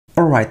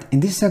Alright, in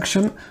this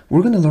section,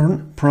 we're going to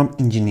learn prompt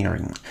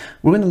engineering.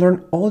 We're going to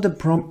learn all the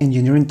prompt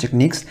engineering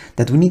techniques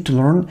that we need to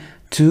learn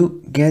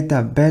to get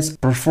the best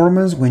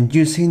performance when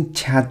using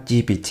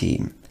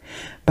ChatGPT.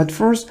 But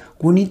first,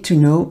 we need to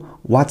know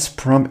what's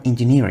prompt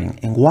engineering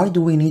and why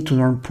do we need to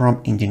learn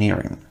prompt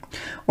engineering.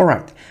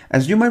 Alright,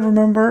 as you might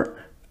remember,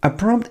 a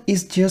prompt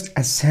is just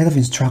a set of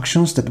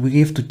instructions that we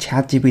give to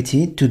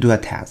ChatGPT to do a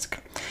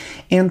task.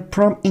 And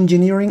prompt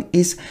engineering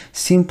is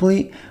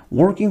simply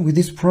working with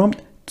this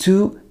prompt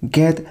to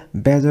get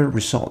better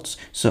results.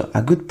 So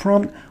a good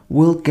prompt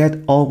will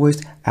get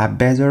always a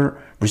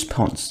better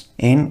response.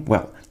 And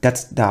well,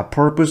 that's the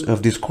purpose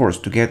of this course,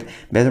 to get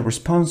better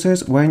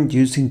responses when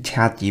using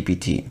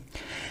ChatGPT.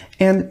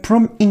 And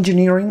prompt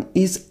engineering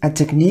is a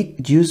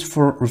technique used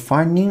for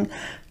refining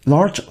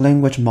large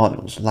language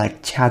models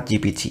like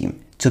ChatGPT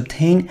to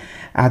obtain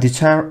a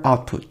desired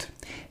output.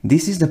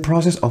 This is the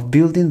process of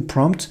building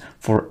prompts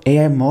for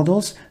AI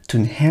models to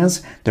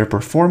enhance their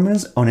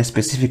performance on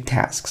specific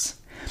tasks.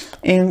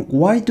 And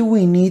why do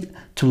we need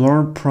to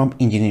learn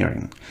prompt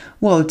engineering?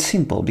 Well, it's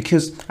simple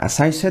because, as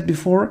I said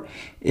before,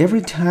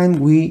 every time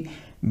we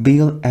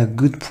build a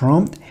good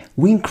prompt,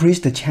 we increase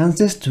the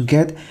chances to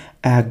get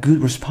a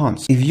good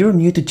response. If you're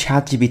new to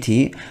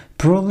ChatGPT,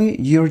 probably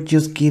you're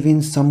just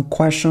giving some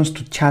questions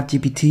to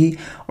ChatGPT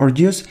or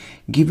just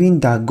giving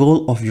the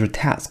goal of your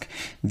task.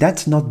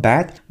 That's not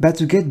bad, but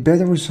to get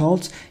better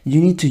results, you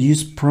need to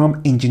use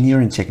prompt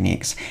engineering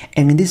techniques.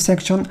 And in this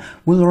section,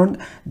 we'll learn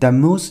the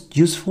most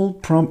useful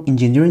prompt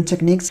engineering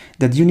techniques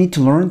that you need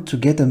to learn to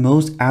get the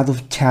most out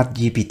of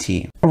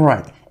ChatGPT.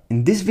 Alright,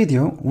 in this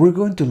video, we're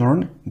going to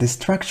learn the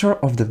structure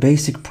of the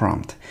basic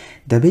prompt.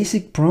 The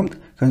basic prompt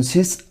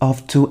consists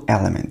of two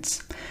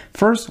elements.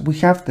 First, we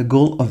have the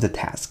goal of the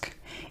task.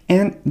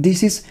 And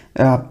this is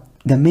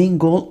the main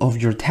goal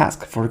of your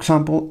task. For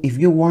example, if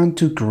you want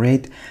to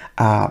create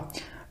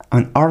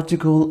an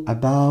article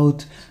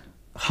about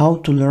how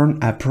to learn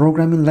a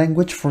programming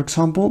language, for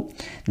example,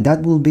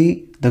 that will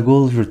be the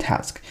goal of your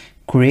task.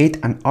 Create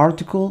an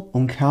article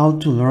on how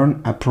to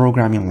learn a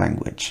programming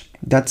language.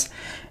 That's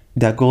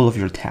the goal of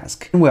your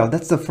task. Well,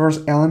 that's the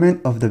first element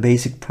of the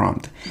basic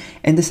prompt.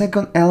 And the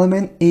second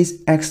element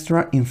is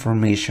extra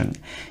information.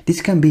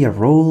 This can be a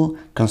rule,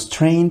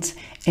 constraints,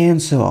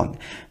 and so on.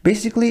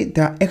 Basically,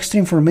 the extra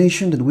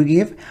information that we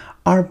give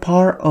are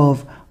part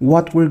of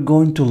what we're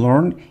going to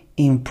learn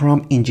in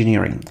prompt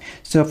engineering.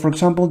 So, for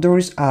example, there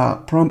is a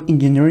prompt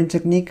engineering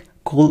technique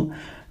called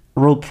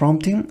role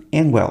prompting,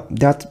 and well,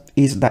 that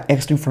is the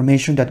extra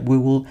information that we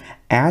will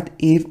add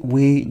if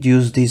we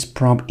use this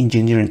prompt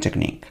engineering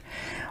technique.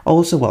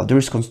 Also, well, there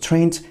is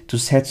constraints to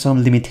set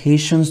some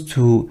limitations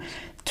to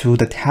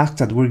the task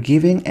that we're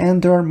giving,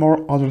 and there are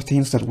more other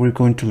things that we're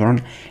going to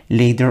learn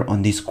later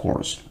on this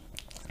course.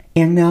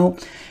 And now,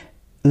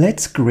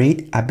 let's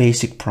create a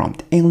basic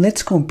prompt and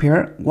let's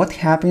compare what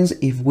happens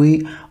if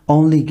we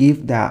only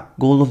give the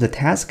goal of the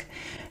task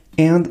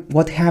and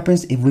what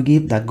happens if we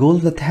give the goal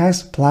of the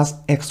task plus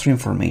extra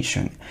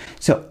information.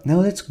 So now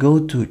let's go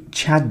to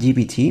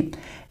ChatGPT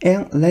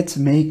and let's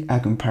make a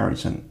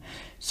comparison.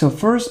 So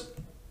first,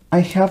 I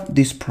have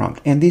this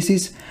prompt, and this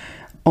is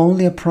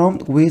only a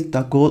prompt with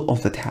the goal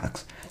of the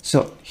task.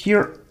 So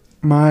here,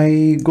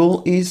 my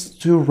goal is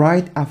to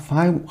write a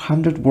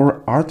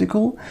 500-word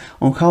article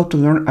on how to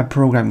learn a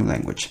programming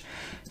language.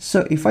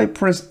 So if I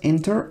press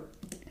enter,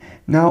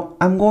 now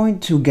I'm going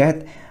to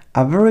get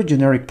a very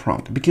generic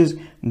prompt because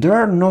there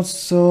are not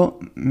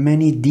so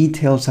many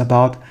details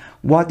about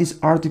what this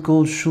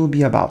article should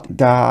be about.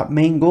 The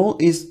main goal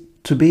is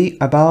to be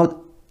about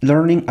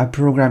learning a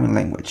programming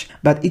language,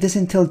 but it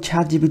doesn't tell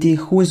ChatGPT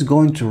who is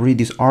going to read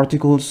this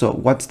article, so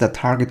what's the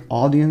target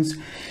audience.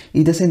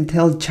 It doesn't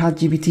tell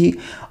ChatGPT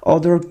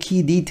other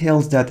key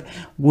details that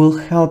will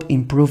help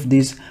improve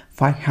this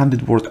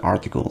 500-word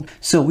article.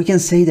 So we can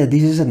say that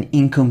this is an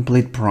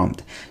incomplete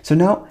prompt. So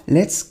now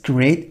let's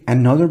create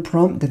another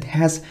prompt that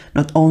has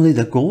not only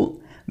the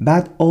goal,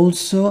 but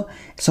also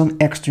some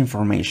extra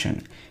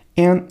information.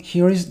 And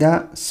here is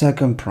the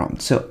second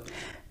prompt. So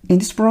in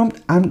this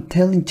prompt, I'm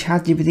telling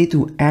ChatGPT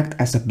to act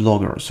as a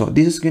blogger. So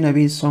this is going to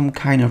be some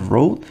kind of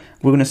role.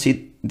 We're going to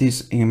see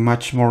this in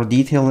much more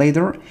detail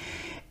later.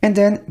 And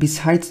then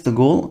besides the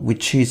goal,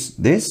 which is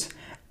this,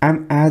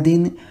 I'm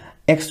adding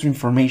extra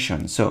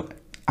information. So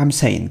I'm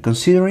saying,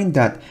 considering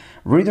that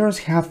readers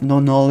have no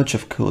knowledge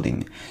of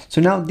coding.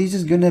 So now this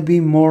is going to be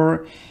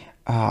more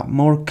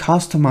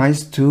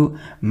customized to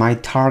my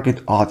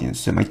target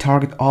audience. So my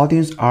target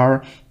audience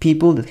are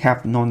people that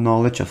have no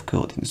knowledge of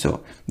coding.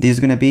 So this is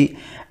going to be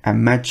a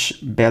much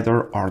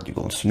better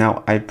article. So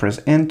now I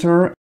press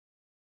enter.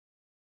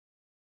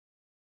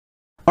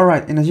 All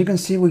right, and as you can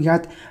see, we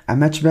got a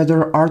much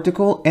better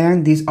article,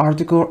 and this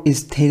article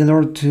is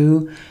tailored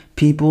to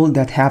people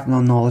that have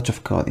no knowledge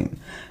of coding.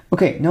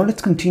 Okay, now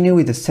let's continue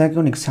with the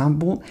second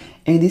example.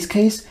 In this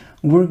case,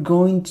 we're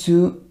going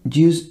to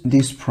use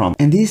this prompt,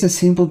 and this is a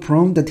simple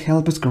prompt that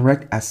helps us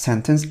correct a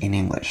sentence in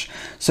English.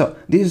 So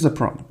this is the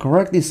prompt: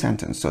 correct this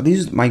sentence. So this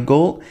is my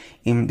goal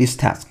in this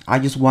task. I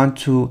just want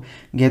to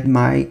get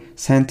my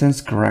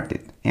sentence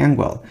corrected. And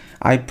well,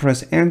 I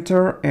press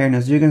enter, and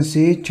as you can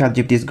see,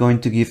 ChatGPT is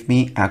going to give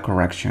me a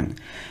correction.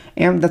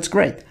 And that's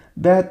great.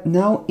 But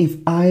now if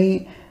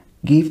I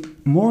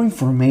give more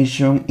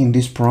information in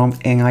this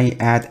prompt and I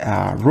add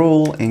a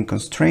role and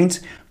constraints,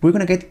 we're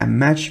gonna get a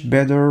much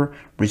better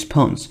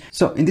response.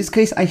 So in this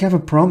case, I have a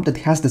prompt that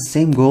has the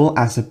same goal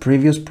as the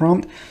previous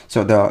prompt.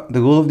 So the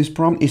goal of this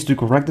prompt is to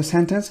correct the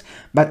sentence,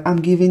 but I'm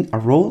giving a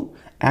role,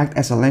 act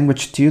as a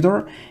language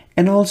tutor,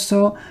 and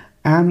also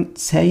I'm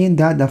saying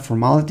that the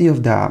formality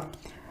of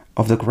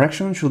the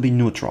correction should be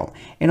neutral.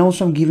 And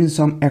also I'm giving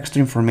some extra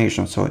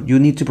information. So you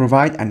need to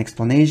provide an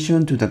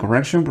explanation to the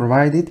correction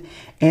provided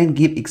and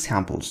give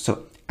examples.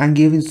 So I'm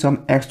giving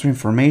some extra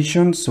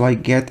information so I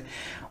get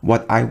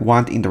what I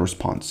want in the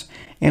response.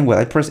 And well,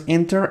 I press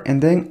enter,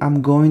 and then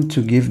I'm going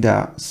to give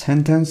the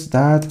sentence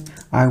that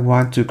I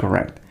want to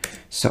correct.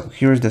 So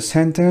here's the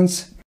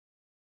sentence.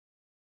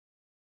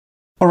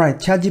 All right,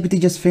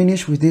 ChatGPT just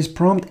finished with this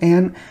prompt,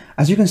 and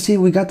as you can see,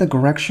 we got the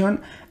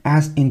correction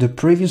as in the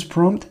previous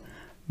prompt.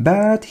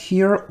 But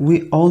here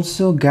we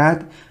also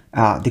got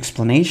the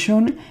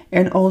explanation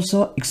and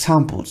also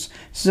examples.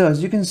 So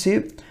as you can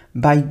see,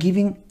 by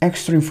giving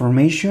extra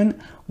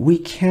information, we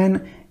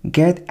can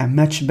get a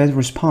much better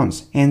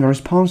response, and the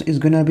response is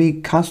going to be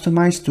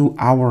customized to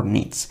our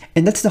needs.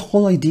 And that's the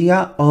whole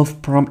idea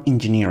of prompt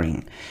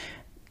engineering,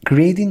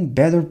 creating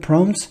better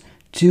prompts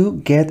to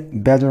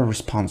get better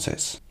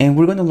responses. And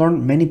we're going to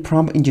learn many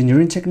prompt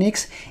engineering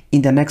techniques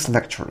in the next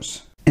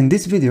lectures. In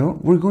this video,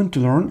 we're going to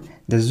learn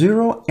the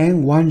 0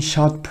 and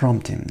 1-shot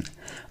prompting.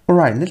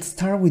 Alright, let's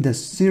start with the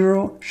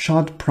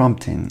 0-shot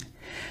prompting.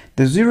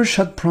 The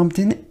 0-shot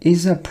prompting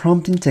is a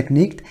prompting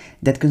technique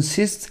that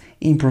consists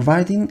in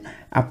providing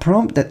a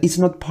prompt that is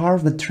not part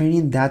of the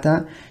training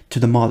data to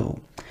the model.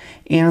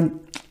 And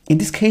in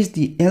this case,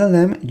 the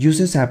LLM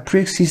uses a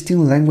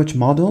pre-existing language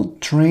model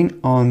trained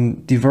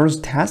on diverse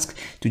tasks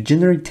to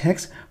generate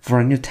text for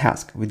a new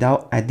task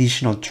without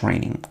additional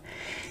training.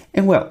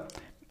 And well,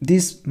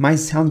 this might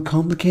sound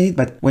complicated,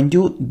 but when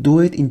you do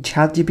it in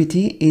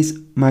ChatGPT, it's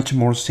much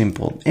more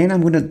simple. And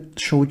I'm going to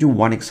show you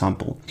one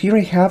example. Here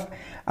I have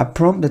a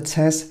prompt that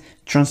says,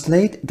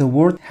 translate the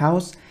word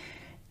house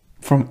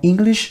from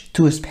English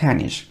to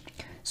Spanish.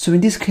 So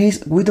in this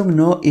case, we don't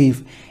know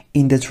if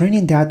in the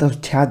training data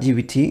of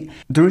ChatGPT,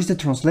 there is the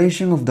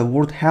translation of the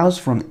word house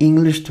from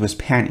English to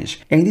Spanish.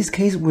 And in this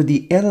case, what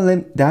the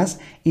LLM does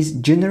is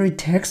generate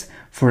text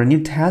for a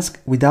new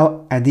task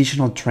without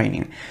additional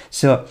training.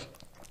 So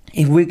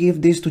if we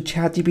give this to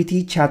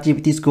ChatGPT,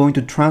 ChatGPT is going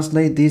to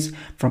translate this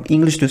from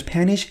English to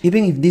Spanish,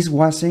 even if this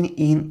wasn't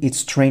in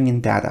its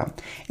training data.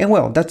 And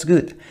well, that's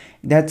good.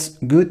 That's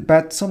good,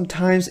 but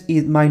sometimes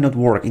it might not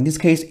work. In this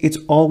case, it's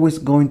always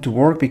going to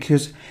work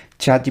because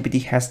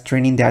ChatGPT has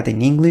training data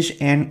in English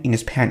and in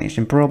Spanish,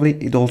 and probably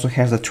it also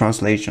has the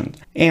translation.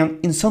 And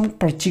in some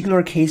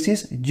particular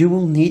cases, you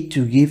will need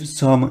to give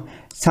some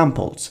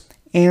samples,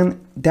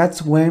 and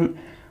that's when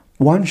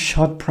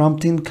one-shot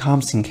prompting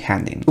comes in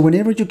handy.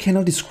 Whenever you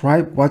cannot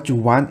describe what you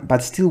want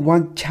but still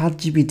want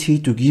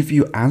ChatGPT to give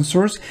you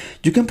answers,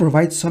 you can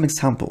provide some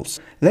examples.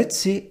 Let's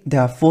see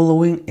the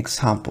following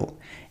example.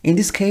 In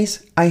this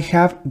case, I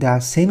have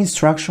the same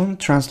instruction,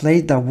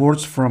 translate the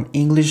words from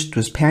English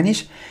to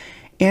Spanish,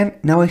 and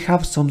now I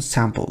have some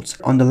samples.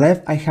 On the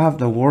left, I have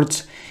the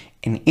words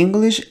in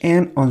English,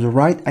 and on the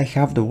right, I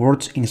have the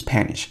words in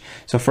Spanish.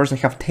 So first I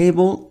have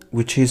table,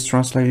 which is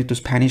translated to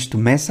Spanish to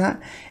mesa,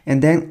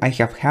 and then I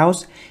have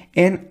house,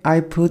 and I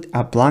put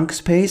a blank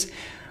space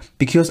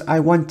because I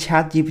want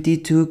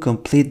ChatGPT to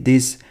complete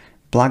this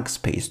blank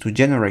space to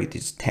generate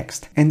this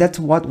text. And that's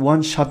what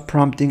one-shot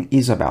prompting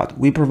is about.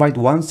 We provide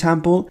one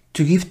sample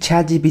to give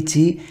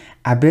ChatGPT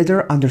a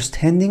better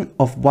understanding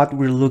of what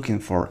we're looking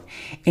for.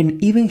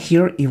 And even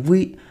here, if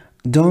we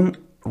don't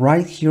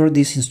write here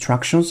these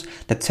instructions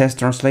that says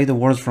translate the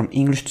words from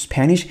English to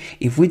Spanish,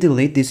 if we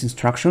delete these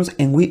instructions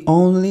and we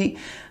only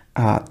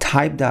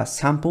type the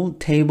sample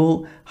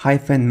table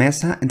hyphen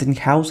mesa and then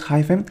house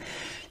hyphen,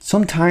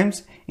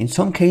 sometimes in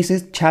some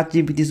cases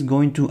ChatGPT is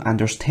going to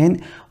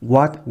understand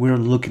what we're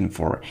looking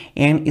for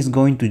and is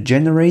going to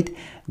generate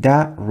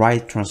the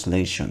right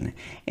translation.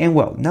 And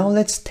well, now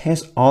let's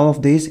test all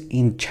of this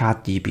in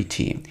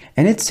ChatGPT,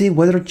 and let's see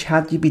whether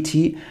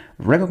ChatGPT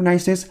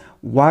recognizes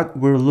what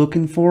we're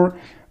looking for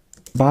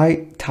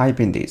by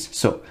typing this.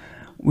 So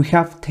we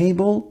have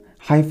table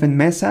hyphen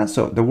mesa,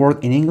 so the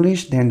word in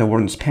English, then the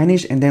word in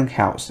Spanish, and then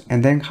house,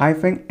 and then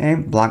hyphen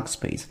and blank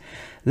space.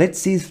 Let's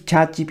see if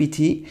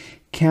ChatGPT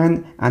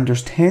can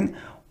understand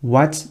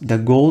what's the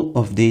goal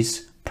of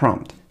this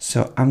prompt.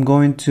 So I'm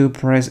going to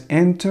press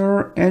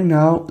enter, and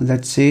now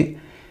let's see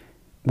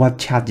what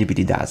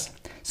ChatGPT does.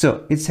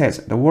 So it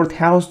says the word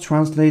house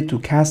translates to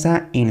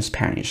casa in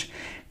Spanish.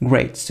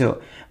 Great.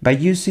 So by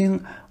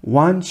using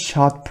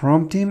one-shot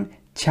prompting,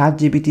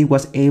 ChatGPT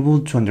was able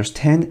to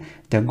understand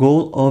the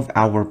goal of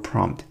our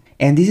prompt.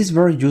 And this is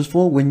very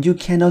useful when you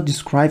cannot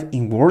describe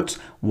in words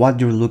what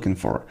you're looking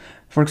for.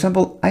 For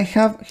example, I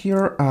have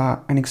here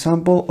an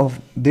example of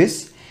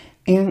this.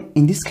 And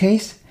in this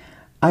case,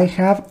 I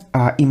have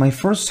in my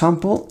first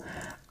sample,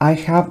 I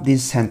have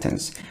this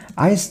sentence.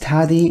 I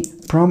study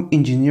prompt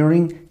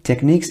engineering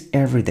techniques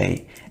every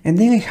day. And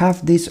then I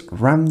have these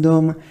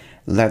random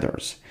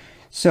letters.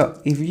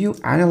 So if you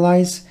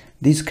analyze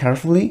this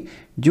carefully,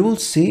 you will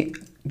see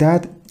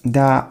that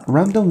the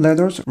random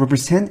letters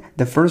represent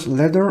the first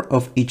letter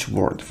of each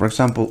word. For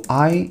example,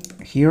 I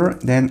here,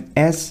 then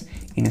S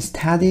in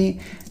study,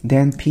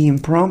 then P in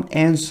prompt,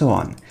 and so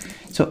on.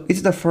 So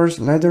it's the first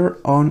letter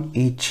on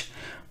each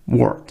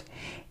word.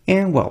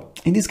 And well,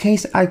 in this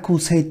case, I could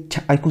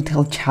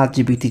tell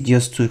ChatGPT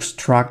just to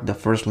extract the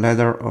first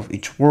letter of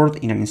each word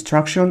in an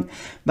instruction,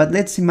 but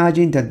let's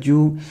imagine that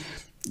you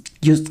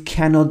just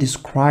cannot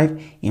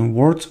describe in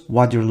words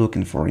what you're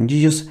looking for, and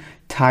you just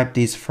type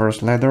these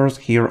first letters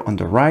here on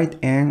the right,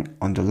 and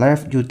on the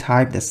left you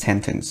type the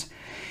sentence.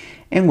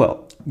 And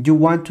well, you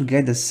want to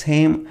get the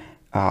same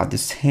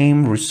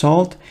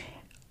result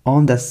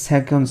on the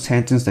second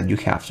sentence that you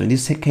have. So in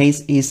this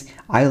case is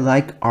I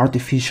like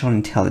artificial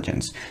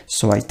intelligence.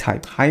 So I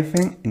type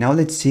hyphen. Now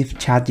let's see if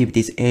ChatGPT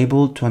is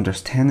able to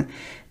understand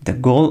the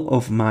goal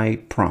of my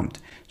prompt.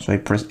 So I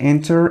press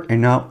enter,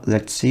 and now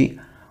let's see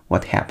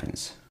what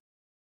happens.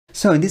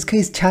 So in this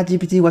case,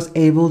 ChatGPT was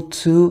able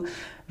to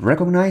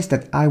recognize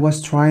that I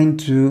was trying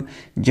to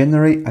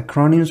generate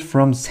acronyms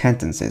from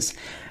sentences.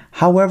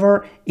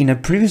 However, in a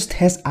previous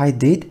test I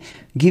did,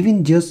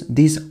 giving just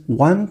this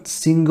one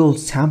single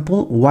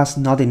sample was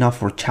not enough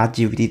for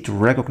ChatGPT to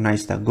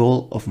recognize the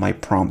goal of my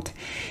prompt.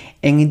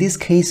 And in these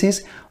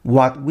cases,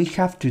 what we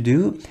have to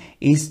do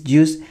is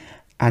use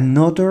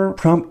another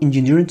prompt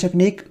engineering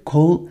technique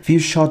called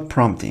few-shot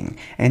prompting.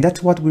 And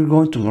that's what we're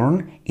going to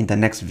learn in the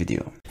next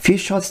video.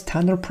 Few-shot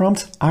standard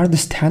prompts are the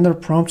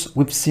standard prompts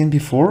we've seen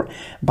before,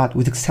 but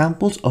with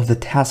examples of the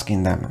task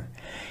in them.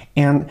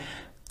 And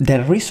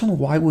the reason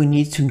why we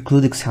need to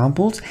include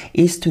examples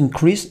is to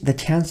increase the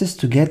chances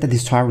to get the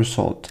desired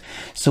result.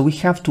 So we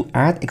have to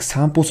add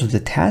examples of the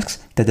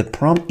tasks that the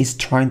prompt is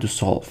trying to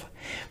solve.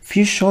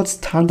 Few-shot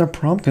standard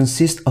prompt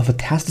consists of a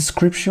task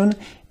description,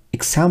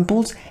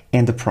 examples,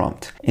 and the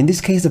prompt. In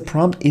this case, the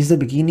prompt is the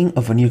beginning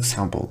of a new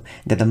example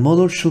that the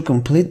model should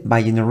complete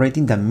by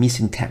generating the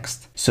missing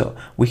text. So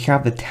we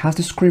have the task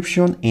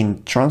description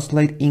in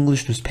translate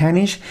English to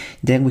Spanish.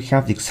 Then we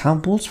have the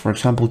examples. For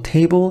example,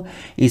 table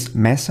is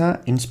mesa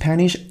in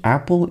Spanish,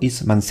 apple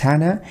is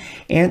manzana,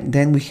 and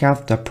then we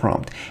have the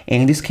prompt.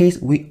 And in this case,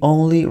 we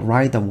only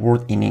write the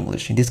word in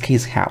English, in this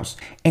case, house.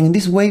 And in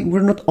this way,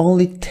 we're not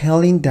only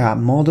telling the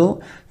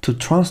model to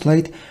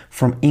translate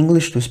from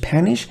English to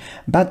Spanish,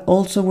 but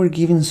also we're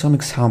giving some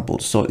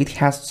examples, so it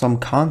has some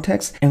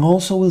context, and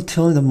also will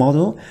tell the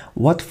model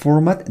what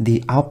format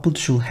the output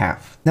should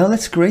have. Now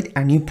let's create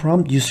a new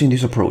prompt using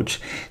this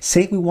approach.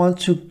 Say we want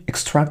to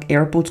extract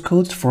airport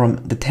codes from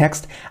the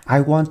text,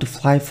 I want to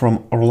fly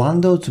from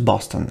Orlando to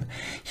Boston.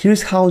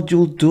 Here's how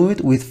you'll do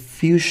it with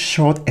few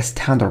short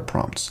standard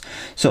prompts.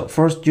 So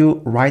first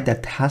you write the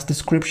task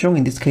description,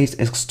 in this case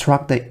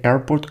extract the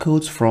airport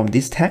codes from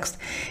this text,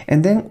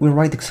 and then we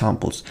write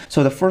examples.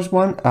 So the first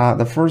one,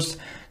 the first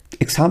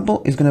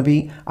example is going to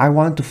be I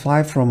want to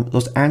fly from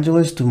Los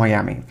Angeles to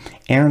Miami,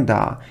 and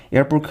the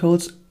airport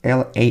codes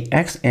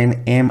LAX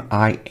and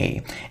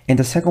MIA. And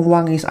the second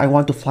one is I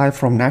want to fly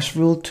from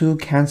Nashville to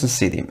Kansas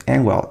City,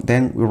 and well,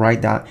 then we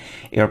write the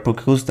airport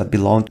codes that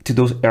belong to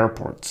those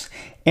airports.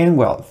 And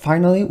well,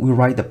 finally, we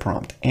write the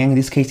prompt. And in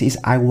this case is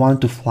I want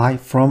to fly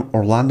from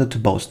Orlando to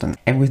Boston.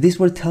 And with this,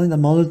 we're telling the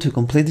model to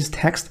complete this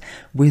text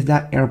with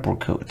the airport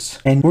codes.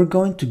 And we're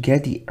going to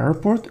get the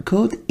airport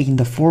code in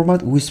the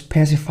format we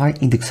specify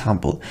in the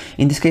example.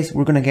 In this case,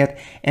 we're going to get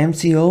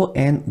MCO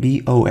and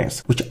BOS,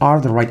 which are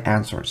the right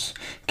answers.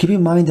 Keep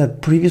in mind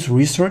that previous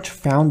research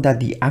found that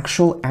the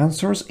actual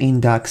answers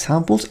in the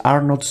examples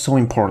are not so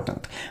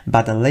important,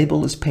 but the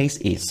label space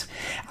is.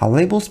 A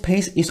label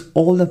space is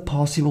all the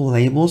possible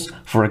labels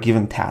for a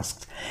given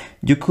task.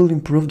 You could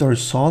improve the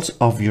results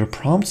of your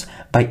prompts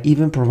by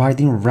even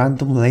providing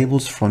random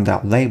labels from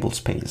the label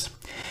space.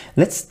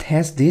 Let's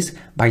test this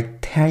by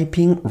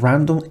typing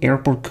random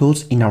airport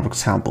codes in our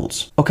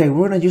examples. Okay,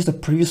 we're going to use the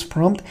previous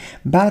prompt,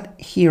 but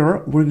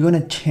here we're going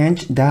to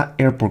change the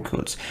airport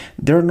codes.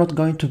 They're not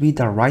going to be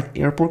the right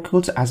airport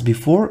codes as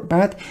before,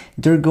 but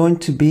they're going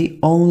to be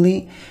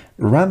only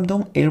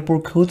random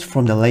airport codes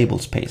from the label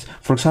space.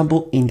 For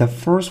example, in the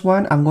first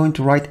one, I'm going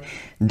to write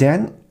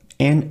then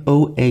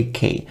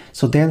NOAK.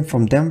 So then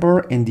from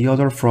Denver, and the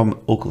other from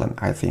Oakland,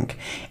 I think.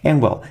 And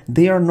well,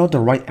 they are not the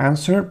right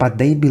answer, but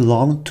they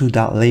belong to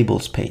the label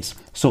space.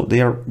 So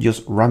they are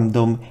just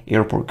random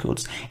airport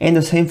codes. And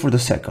the same for the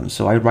second.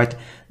 So I write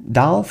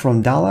Dal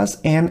from Dallas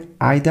and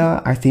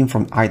Ida, I think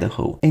from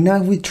Idaho. And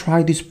now we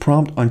try this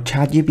prompt on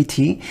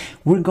ChatGPT,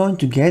 we're going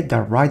to get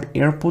the right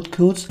airport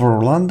codes for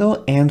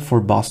Orlando and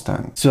for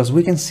Boston. So as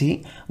we can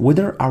see,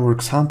 whether our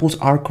examples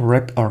are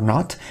correct or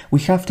not, we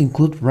have to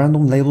include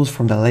random labels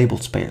from the label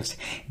space.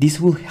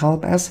 This will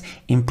help us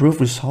improve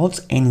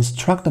results and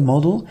instruct the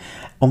model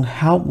on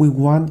how we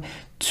want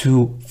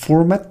to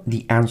format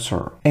the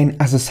answer. And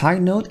as a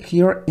side note,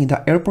 here in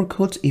the airport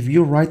codes, if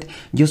you write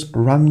just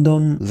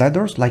random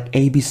letters like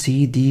A, B,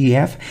 C, D, E,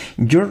 F,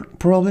 you're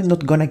probably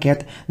not gonna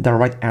get the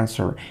right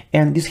answer.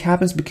 And this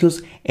happens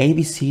because A,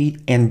 B, C,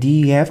 and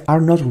D, E, F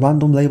are not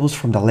random labels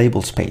from the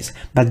label space,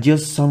 but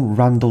just some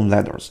random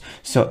letters.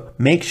 So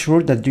make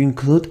sure that you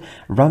include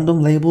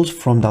random labels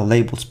from the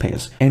label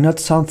space and not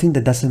something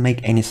that doesn't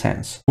make any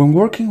sense. When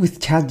working with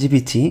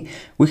ChatGPT,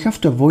 we have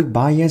to avoid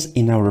bias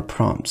in our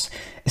prompts,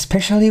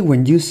 especially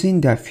when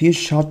using the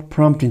few-shot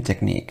prompting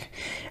technique.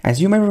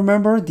 As you may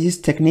remember, this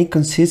technique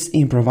consists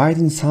in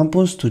providing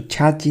samples to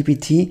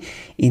ChatGPT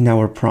in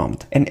our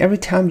prompt. And every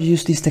time you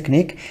use this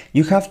technique,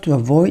 you have to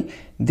avoid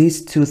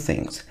these two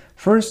things.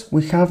 First,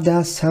 we have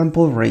the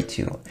sample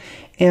ratio.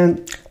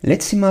 And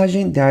let's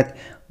imagine that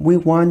we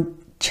want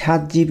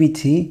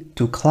ChatGPT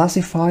to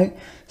classify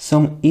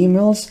some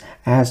emails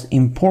as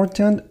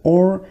important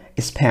or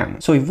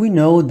spam. So if we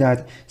know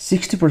that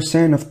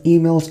 60% of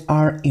emails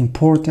are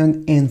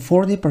important and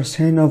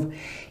 40% of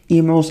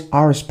emails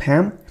are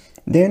spam,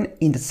 then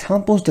in the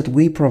samples that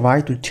we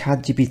provide to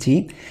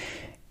ChatGPT,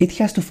 it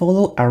has to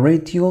follow a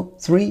ratio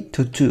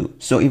 3:2.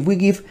 So if we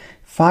give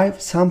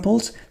 5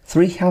 samples,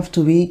 3 have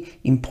to be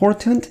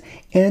important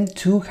and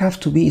 2 have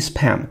to be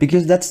spam,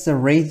 because that's the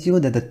ratio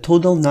that the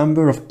total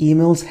number of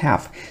emails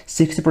have,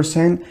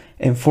 60%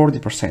 and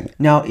 40%.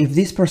 Now, if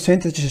these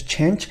percentages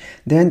change,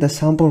 then the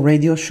sample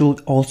ratio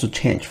should also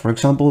change. For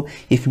example,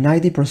 if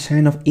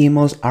 90% of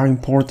emails are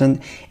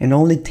important and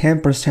only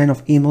 10%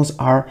 of emails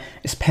are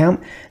spam,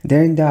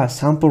 then the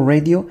sample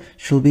ratio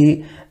should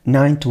be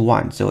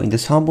 9:1. So in the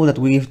sample that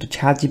we give to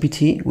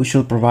ChatGPT, we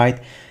should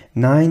provide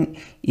 9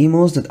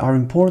 emails that are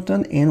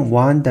important and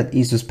 1 that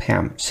is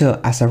spam. So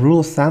as a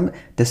rule of thumb,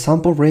 the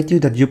sample ratio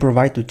that you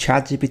provide to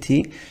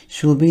ChatGPT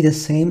should be the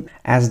same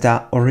as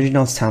the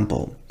original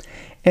sample.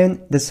 And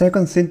the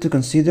second thing to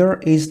consider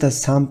is the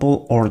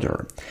sample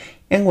order.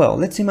 And well,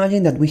 let's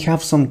imagine that we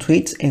have some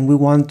tweets and we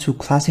want to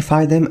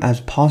classify them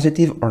as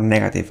positive or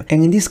negative.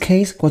 And in this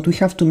case, what we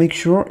have to make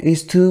sure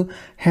is to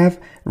have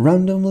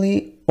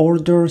randomly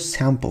order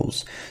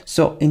samples.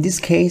 So in this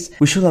case,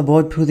 we should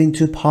avoid putting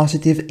 2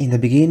 positive in the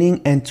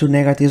beginning and 2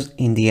 negatives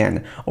in the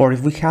end. Or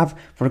if we have,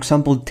 for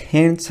example,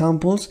 10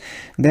 samples,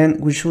 then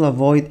we should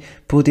avoid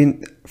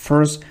putting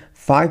first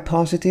 5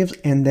 positives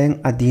and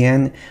then at the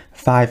end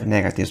 5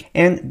 negatives.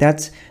 And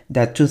that's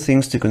the 2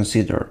 things to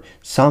consider: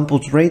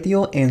 samples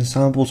ratio and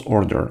samples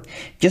order.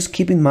 Just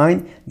keep in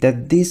mind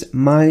that this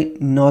might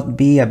not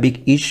be a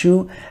big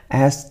issue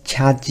as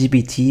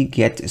ChatGPT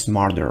gets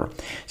smarter.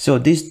 So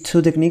these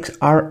 2 techniques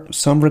are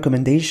some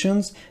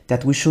recommendations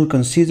that we should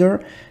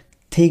consider,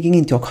 taking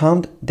into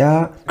account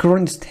the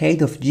current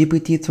state of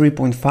GPT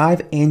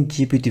 3.5 and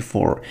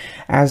GPT-4.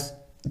 As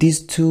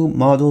these 2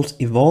 models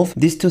evolve,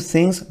 these 2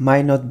 things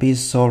might not be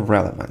so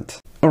relevant.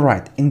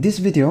 Alright, in this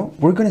video,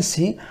 we're gonna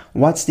see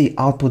what's the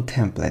output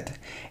template.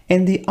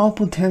 And the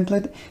output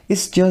template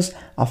is just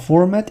a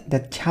format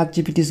that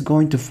ChatGPT is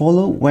going to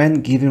follow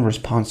when giving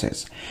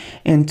responses.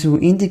 And to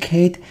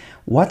indicate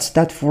what's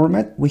that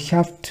format, we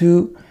have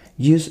to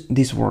use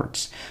these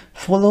words: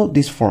 follow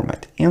this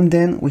format. And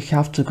then we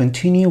have to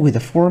continue with the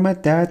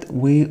format that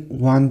we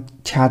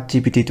want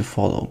ChatGPT to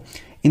follow.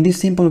 In this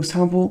simple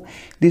example,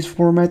 this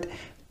format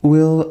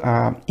will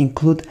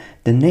include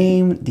the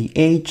name, the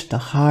age, the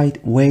height,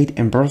 weight,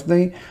 and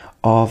birthday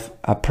of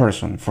a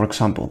person, for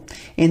example.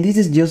 And this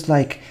is just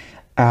like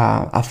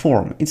a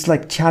form. It's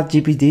like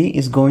ChatGPT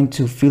is going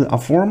to fill a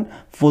form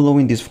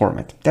following this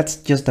format. That's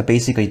just the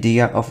basic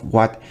idea of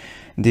what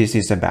this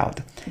is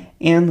about.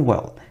 And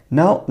well,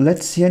 now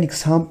let's see an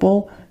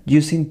example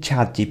using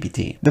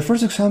ChatGPT. The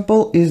first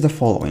example is the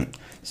following.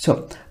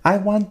 So I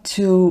want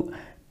to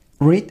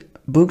read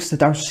books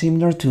that are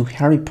similar to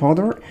Harry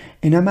Potter,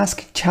 and I'm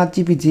asking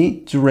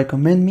ChatGPT to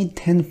recommend me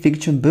 10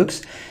 fiction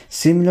books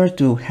similar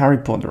to Harry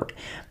Potter.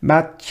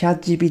 But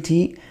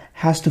ChatGPT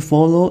has to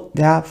follow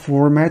the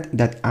format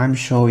that I'm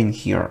showing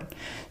here.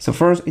 So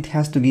first it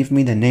has to give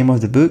me the name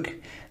of the book,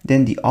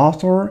 then the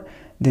author,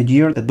 the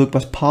year the book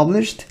was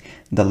published,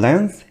 the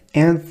length,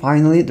 and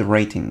finally the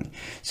rating.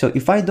 So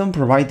if I don't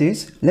provide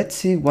this, let's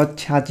see what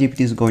ChatGPT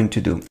is going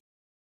to do.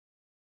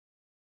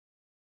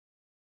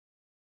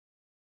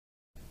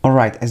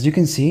 Alright, as you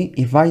can see,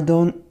 if I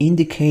don't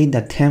indicate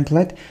the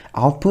template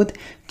output,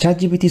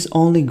 ChatGPT is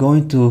only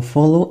going to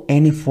follow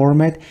any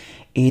format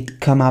it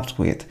comes up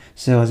with.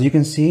 So as you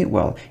can see,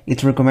 well,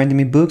 it's recommending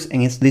me books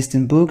and it's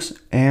listing books,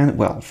 and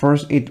well,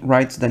 first it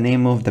writes the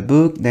name of the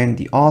book, then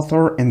the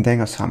author, and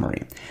then a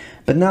summary.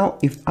 But now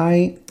if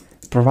I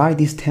provide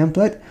this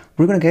template,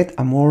 we're gonna get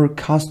a more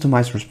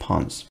customized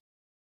response.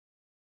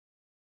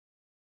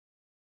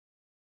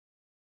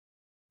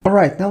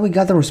 Alright, now we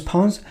got the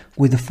response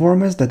with the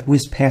formats that we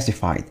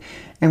specified.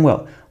 And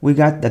well, we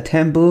got the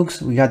 10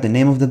 books, we got the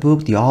name of the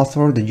book, the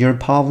author, the year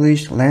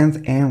published,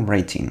 length, and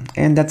rating.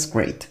 And that's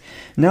great.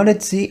 Now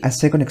let's see a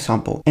second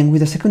example. And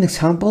with the second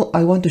example,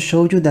 I want to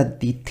show you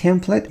that the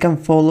template can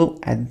follow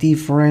a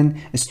different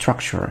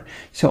structure.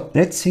 So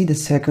let's see the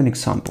second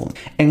example.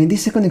 And in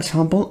this second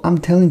example, I'm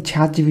telling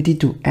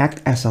ChatGPT to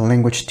act as a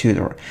language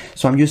tutor.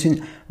 So I'm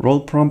using role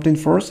prompting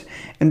first,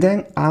 and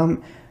then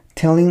I'm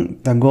telling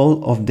the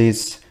goal of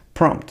this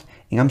prompt.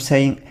 And I'm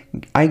saying,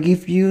 I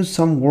give you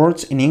some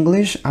words in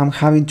English I'm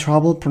having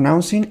trouble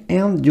pronouncing,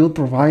 and you'll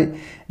provide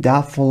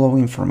the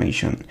following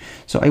information.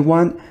 So I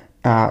want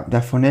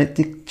the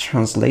phonetic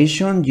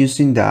translation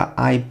using the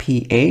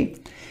IPA,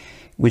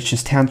 which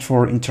stands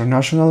for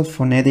International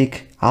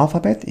Phonetic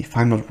Alphabet, if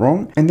I'm not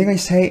wrong. And then I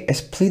say,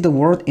 split the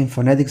word in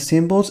phonetic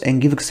symbols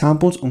and give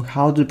examples on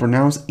how to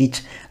pronounce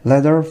each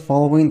letter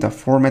following the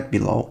format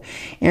below.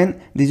 And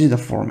this is the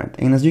format.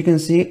 And as you can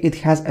see, it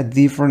has a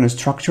different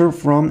structure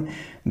from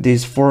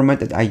this format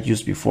that I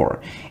used before.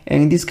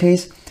 And in this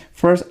case,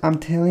 first I'm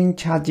telling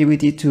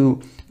ChatGPT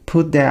to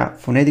put the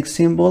phonetic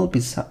symbol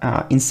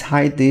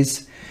inside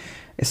these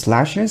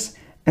slashes,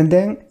 and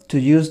then to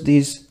use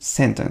this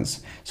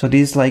sentence. So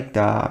this is like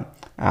a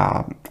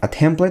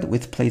template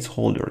with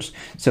placeholders.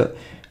 So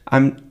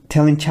I'm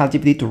telling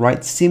ChatGPT to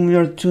write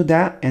similar to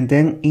that, and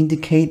then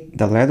indicate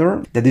the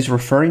letter that is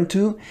referring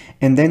to,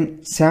 and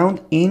then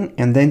sound in,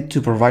 and then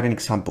to provide an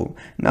example.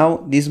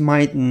 Now this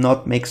might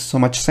not make so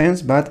much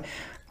sense, but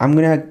I'm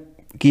gonna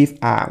give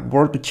a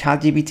word to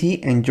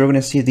ChatGPT and you're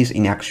gonna see this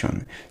in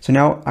action. So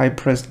now I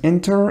press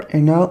enter,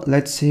 and now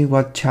let's see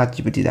what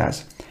ChatGPT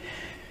does.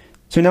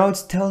 So now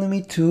it's telling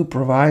me to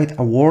provide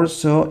a word,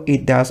 so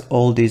it does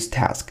all these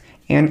tasks.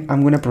 And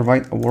I'm gonna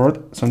provide a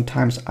word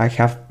sometimes I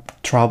have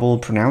trouble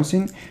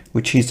pronouncing,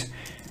 which is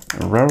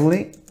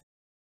rarely.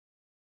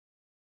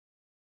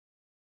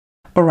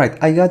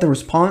 Alright, I got the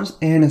response,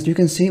 and as you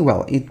can see,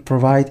 well, it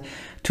provides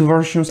two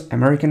versions,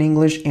 American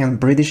English and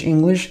British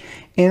English.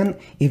 And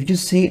if you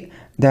see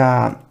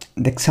the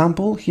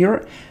example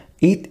here,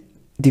 it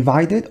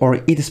divided,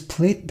 or it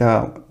split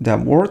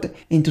the word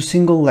into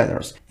single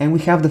letters, and we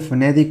have the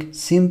phonetic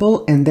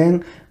symbol, and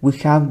then we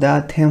have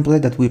the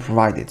template that we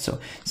provided, so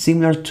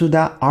similar to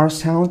the R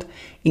sound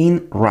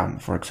in run,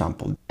 for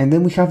example. And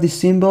then we have this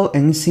symbol,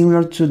 and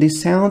similar to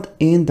this sound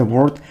in the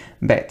word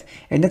bed.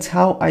 And that's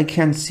how I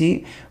can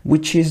see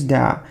which is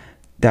the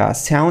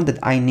sound that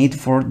I need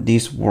for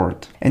this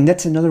word. And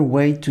that's another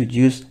way to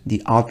use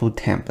the output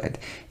template.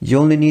 You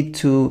only need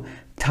to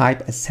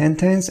type a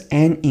sentence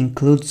and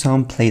include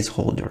some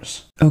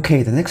placeholders.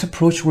 Okay, the next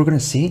approach we're gonna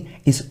see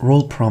is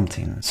role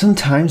prompting.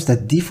 Sometimes the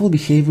default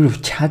behavior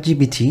of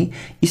ChatGPT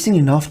isn't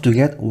enough to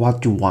get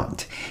what you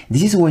want.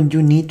 This is when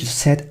you need to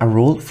set a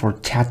role for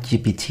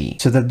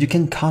ChatGPT so that you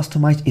can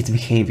customize its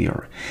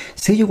behavior.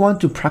 Say you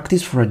want to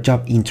practice for a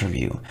job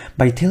interview.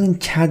 By telling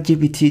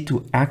ChatGPT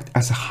to act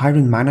as a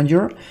hiring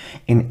manager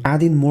and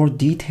adding more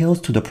details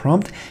to the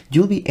prompt,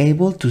 you'll be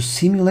able to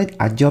simulate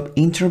a job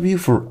interview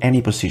for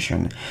any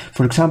position.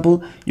 For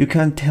example, you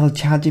can tell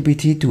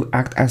ChatGPT to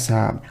act as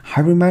a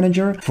hiring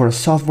manager for a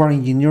software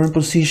engineering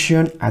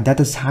position, a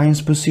data science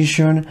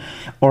position,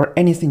 or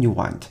anything you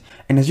want.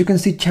 And as you can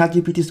see,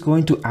 ChatGPT is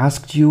going to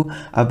ask you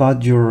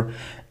about your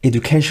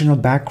educational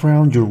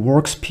background, your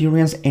work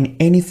experience, and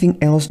anything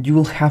else you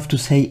will have to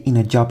say in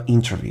a job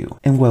interview.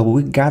 And well,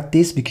 we got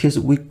this because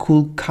we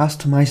could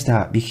customize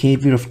the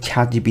behavior of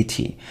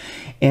ChatGPT.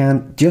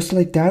 And just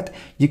like that,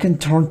 you can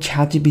turn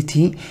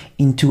ChatGPT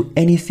into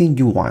anything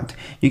you want.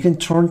 You can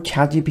turn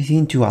ChatGPT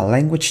into a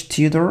language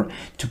tutor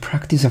to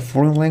practice a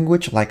foreign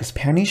language like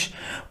Spanish,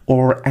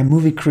 or a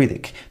movie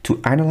critic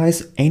to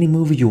analyze any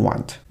movie you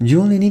want.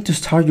 You only need to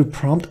start your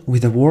prompt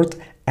with the word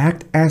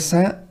act as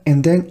a,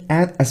 and then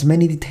add as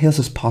many details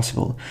as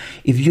possible.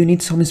 If you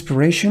need some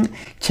inspiration,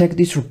 check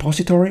this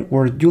repository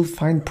where you'll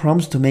find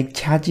prompts to make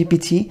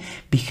ChatGPT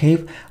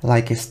behave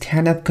like a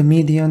stand-up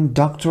comedian,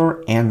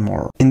 doctor, and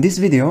more. In this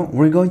video,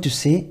 we're going to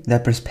see the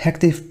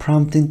perspective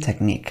prompting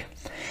technique.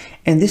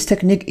 And this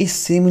technique is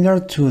similar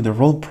to the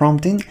role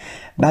prompting,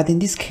 but in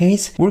this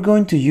case, we're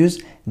going to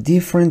use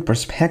different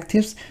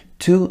perspectives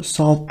to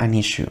solve an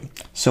issue.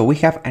 So we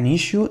have an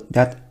issue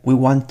that we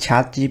want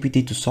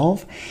ChatGPT to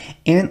solve,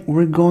 and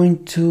we're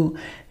going to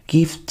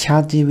give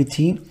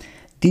ChatGPT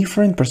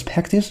different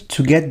perspectives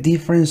to get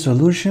different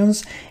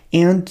solutions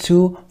and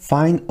to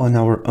find on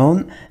our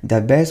own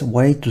the best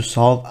way to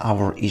solve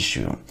our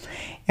issue.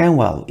 And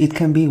well, it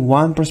can be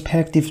one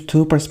perspective,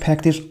 two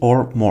perspectives,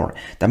 or more.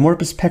 The more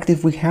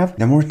perspective we have,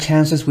 the more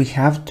chances we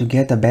have to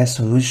get the best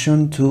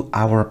solution to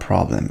our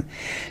problem.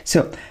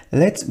 So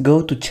let's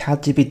go to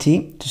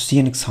ChatGPT to see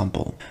an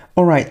example.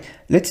 All right,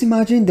 let's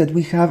imagine that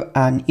we have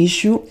an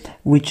issue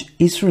which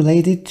is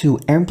related to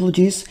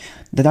employees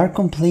that are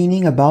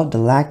complaining about the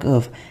lack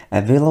of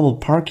available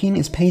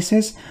parking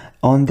spaces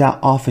on the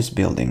office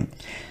building.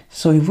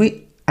 So if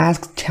we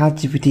ask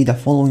ChatGPT the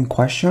following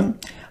question: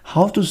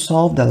 how to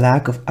solve the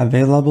lack of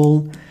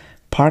available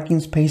parking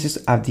spaces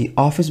at the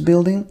office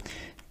building,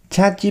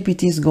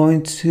 ChatGPT is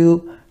going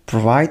to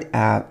provide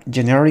a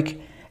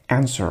generic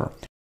answer.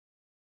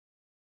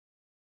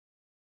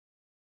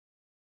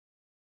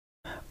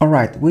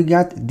 Alright, we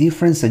got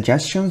different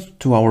suggestions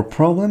to our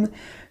problem,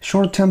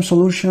 short-term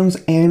solutions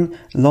and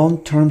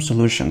long-term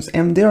solutions,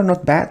 and they are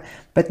not bad,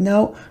 but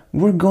now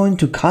we're going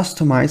to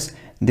customize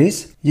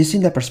this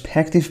using the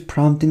perspective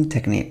prompting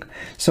technique.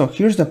 So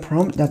here's the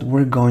prompt that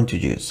we're going to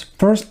use.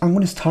 First, I'm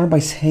going to start by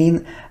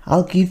saying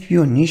I'll give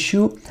you an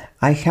issue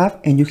I have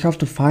and you have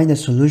to find a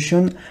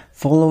solution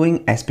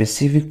following a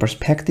specific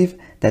perspective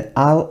that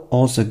I'll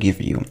also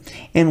give you.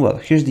 And well,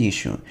 here's the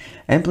issue.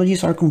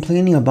 Employees are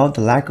complaining about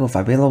the lack of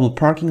available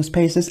parking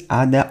spaces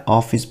at the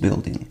office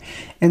building.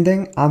 And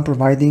then I'm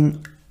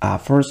providing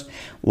first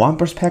one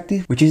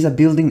perspective, which is a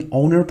building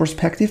owner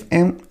perspective,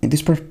 and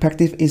this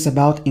perspective is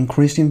about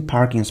increasing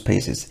parking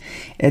spaces.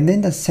 And then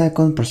the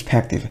second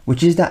perspective,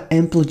 which is the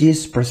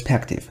employees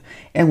perspective.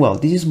 And well,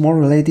 this is more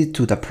related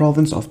to the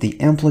problems of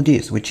the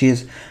employees, which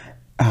is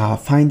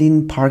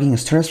finding parking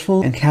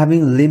stressful and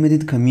having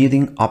limited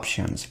commuting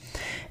options.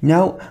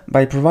 Now,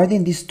 by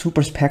providing these two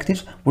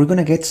perspectives, we're going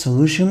to get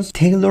solutions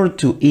tailored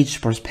to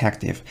each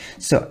perspective.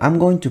 So I'm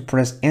going to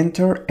press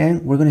enter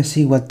and we're going to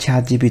see what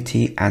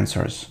ChatGPT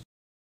answers.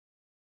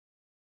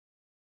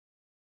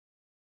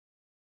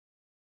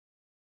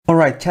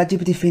 Alright,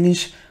 ChatGPT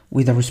finished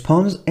with the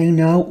response, and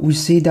now we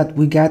see that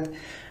we got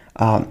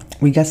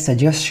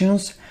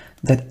suggestions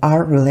that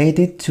are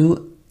related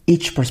to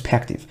each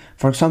perspective.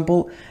 For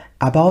example,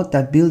 about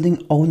the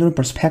building owner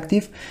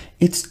perspective,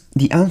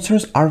 the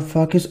answers are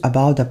focused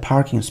about the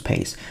parking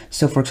space.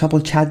 So for example,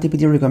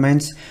 ChatGPT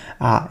recommends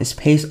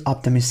space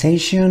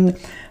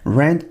optimization,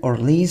 rent or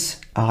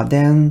lease,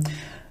 then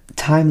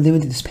time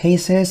limited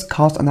spaces,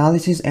 cost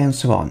analysis, and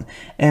so on.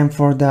 And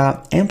for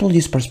the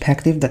employee's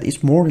perspective, that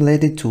is more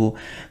related to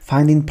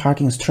finding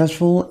parking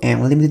stressful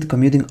and limited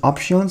commuting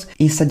options,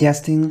 is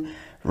suggesting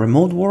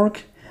remote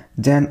work,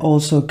 then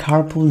also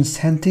carpool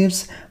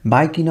incentives,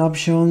 biking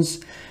options,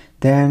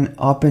 then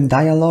open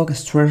dialogue,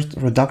 stress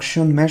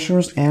reduction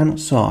measures, and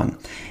so on.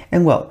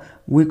 And well,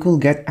 we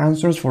could get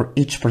answers for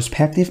each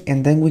perspective,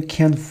 and then we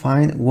can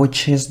find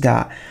which is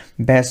the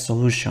best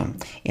solution.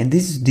 And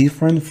this is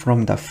different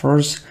from the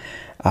first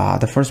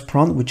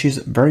prompt, which is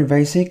very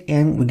basic,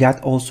 and we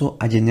got also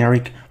a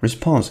generic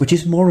response, which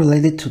is more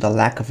related to the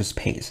lack of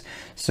space.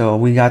 So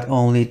we got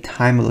only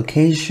time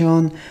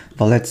allocation,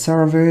 valet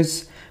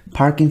service,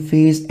 parking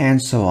fees,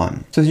 and so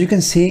on. So as you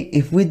can see,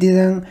 if we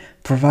didn't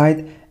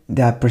provide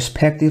the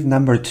perspective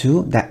number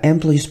 2, the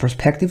employee's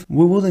perspective,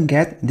 we wouldn't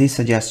get these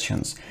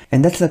suggestions.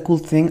 And that's the cool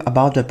thing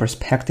about the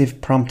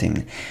perspective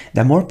prompting.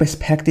 The more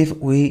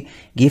perspective we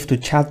give to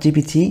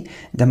ChatGPT,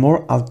 the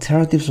more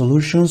alternative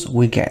solutions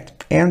we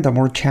get, and the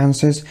more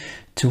chances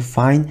to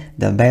find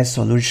the best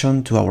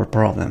solution to our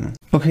problem.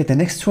 Okay, the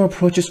next two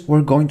approaches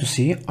we're going to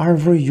see are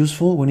very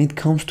useful when it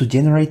comes to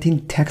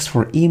generating text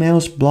for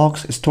emails,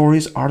 blogs,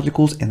 stories,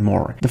 articles, and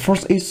more. The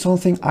first is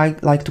something I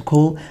like to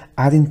call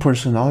adding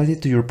personality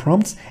to your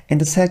prompts,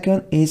 and the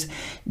second is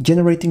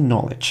generating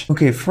knowledge.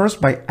 Okay, first,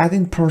 by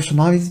adding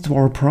personality to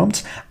our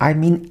prompts, I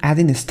mean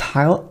adding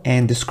style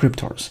and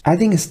descriptors.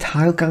 Adding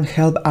style can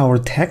help our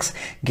text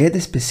get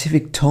a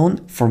specific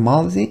tone,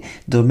 formality,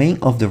 domain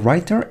of the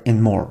writer,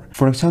 and more.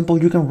 For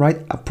example, you can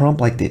write a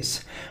prompt like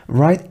this.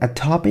 Write a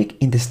topic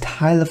in the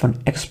style of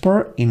an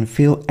expert in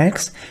field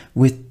X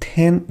with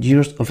 10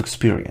 years of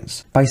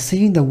experience. By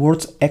saying the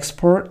words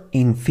expert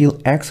in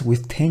field X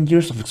with 10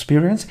 years of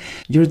experience,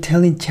 you're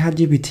telling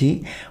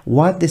ChatGPT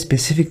what the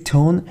specific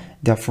tone,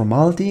 the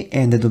formality,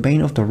 and the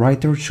domain of the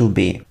writer should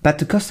be. But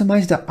to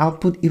customize the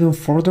output even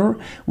further,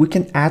 we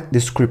can add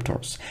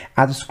descriptors.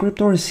 A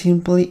descriptor is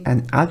simply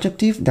an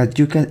adjective that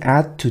you can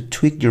add to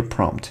tweak your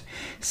prompt.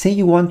 Say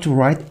you want to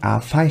write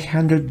a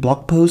 500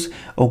 blog post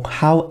on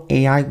how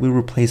AI will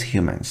replace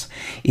humans.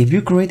 If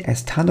you create a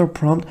standard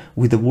prompt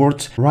with the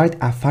words write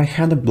a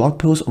 500 blog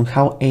post on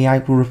how AI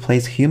will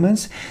replace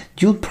humans,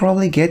 you'll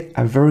probably get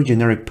a very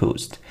generic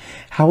post.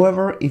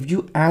 However, if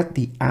you add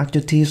the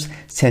adjectives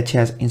such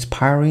as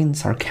inspiring,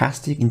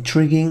 sarcastic,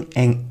 intriguing,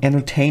 and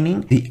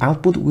entertaining, the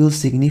output will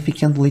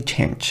significantly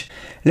change.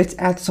 Let's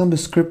add some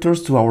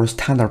descriptors to our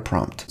standard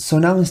prompt. So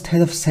now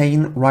instead of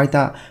saying write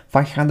a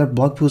 500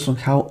 blog posts on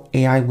how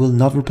AI will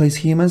not replace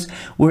humans,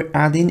 we're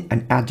adding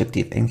an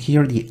adjective, and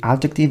here the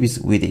adjective is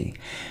witty.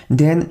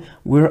 Then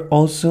we're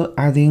also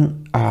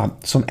adding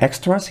some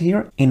extras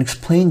here and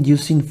explain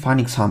using fun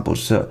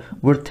examples. So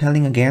we're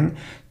telling again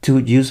to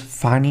use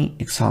funny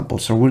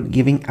examples. So we're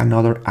giving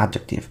another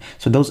adjective.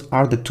 So those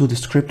are the two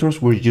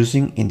descriptors we're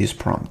using in this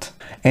prompt.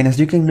 And as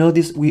you can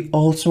notice, we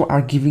also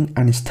are giving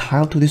a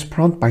style to this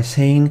prompt by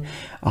saying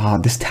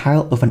the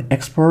style of an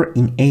expert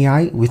in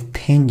AI with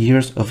 10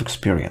 years of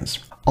experience.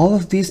 All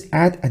of these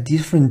add a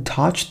different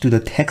touch to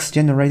the text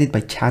generated by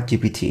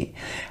ChatGPT.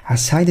 A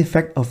side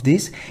effect of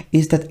this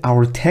is that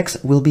our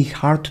text will be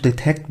hard to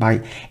detect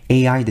by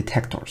AI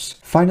detectors.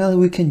 Finally,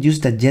 we can use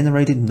the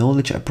generated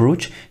knowledge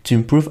approach to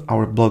improve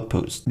our blog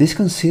post. This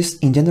consists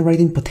in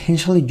generating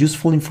potentially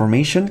useful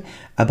information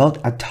about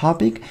a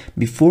topic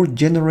before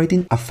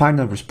generating a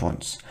final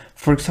response.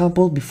 For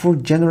example, before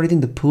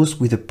generating the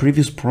post with the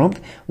previous prompt,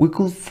 we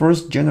could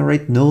first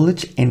generate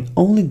knowledge and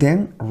only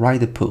then write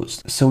the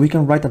post. So we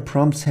can write a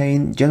prompt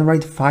saying,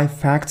 generate 5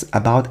 facts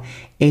about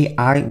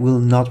AI will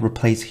not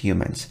replace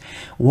humans.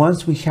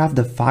 Once we have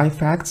the 5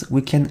 facts,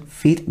 we can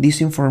feed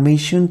this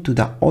information to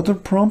the other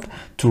prompt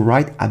to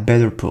write a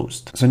better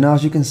post. So now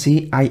as you can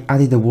see, I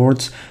added the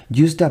words,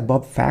 use the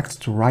above facts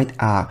to write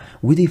a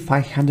witty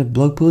 500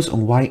 blog post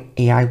on why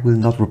AI will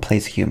not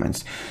replace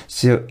humans.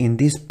 So in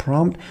this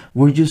prompt,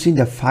 we're using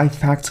the 5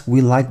 facts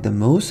we like the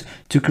most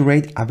to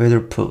create a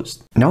better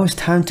post. Now it's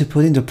time to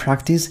put into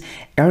practice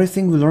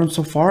everything we learned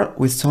so far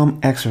with some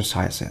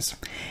exercises.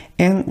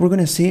 And we're going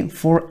to see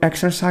 4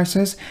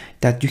 exercises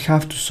that you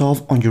have to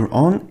solve on your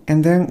own,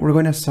 and then we're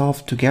going to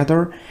solve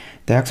together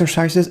the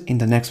exercises in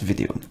the next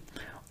video.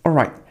 All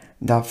right,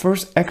 the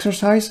first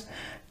exercise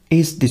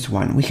is this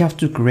one. We have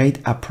to create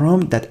a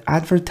prompt that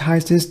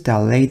advertises the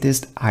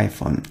latest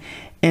iPhone.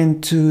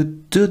 And to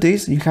do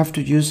this, you have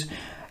to use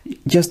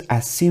just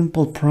a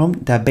simple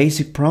prompt, the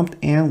basic prompt,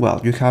 and well,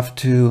 you have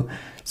to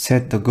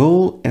set the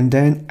goal and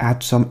then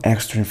add some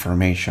extra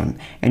information.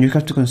 And you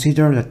have to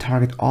consider the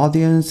target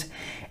audience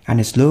and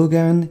a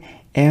slogan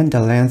and the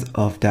length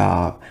of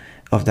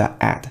the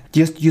ad.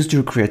 Just use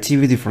your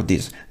creativity for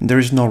this. There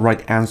is no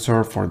right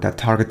answer for the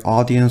target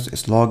audience,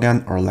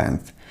 slogan, or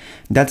length.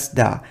 That's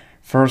the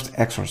first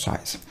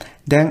exercise.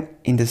 Then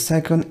in the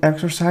second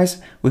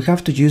exercise, we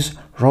have to use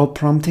role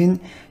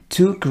prompting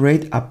to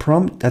create a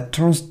prompt that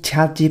turns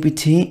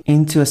ChatGPT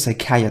into a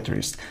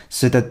psychiatrist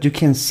so that you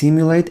can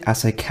simulate a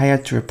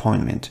psychiatry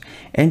appointment.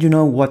 And you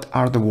know what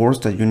are the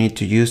words that you need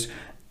to use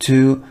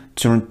to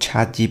turn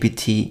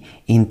ChatGPT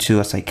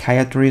into a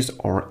psychiatrist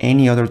or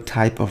any other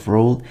type of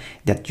role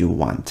that you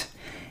want.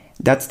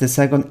 That's the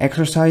second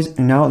exercise.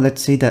 And now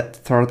let's see the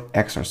third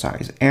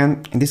exercise.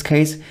 And in this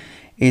case,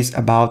 is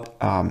about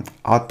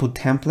output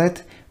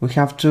template. We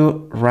have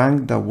to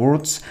rank the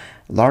world's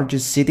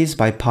largest cities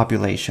by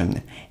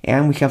population.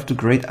 And we have to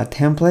create a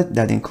template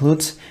that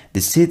includes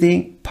the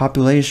city,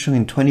 population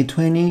in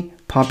 2020,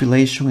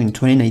 population in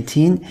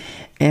 2019,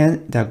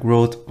 and the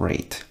growth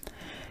rate.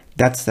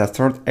 That's the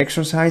third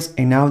exercise.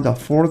 And now the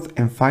fourth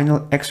and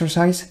final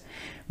exercise,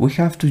 we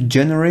have to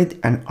generate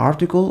an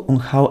article on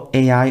how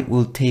AI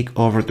will take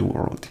over the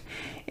world.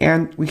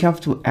 And we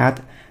have to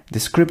add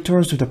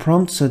descriptors to the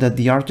prompt so that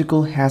the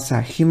article has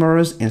a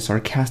humorous and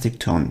sarcastic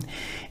tone.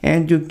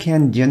 And you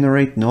can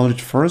generate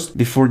knowledge first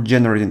before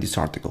generating this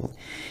article.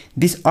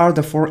 These are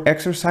the 4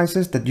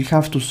 exercises that you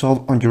have to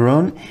solve on your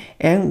own.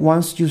 And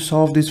once you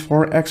solve these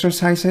 4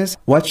 exercises,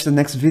 watch the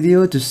next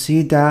video to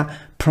see the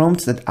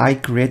prompts that I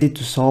created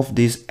to solve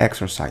these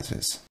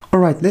exercises.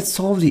 Alright, let's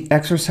solve the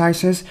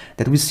exercises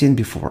that we've seen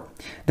before.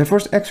 The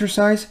first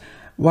exercise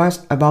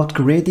was about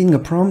creating a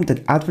prompt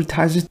that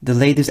advertises the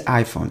latest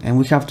iPhone, and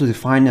we have to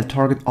define a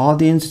target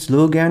audience,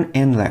 slogan,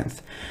 and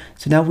length.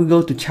 So now we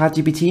go to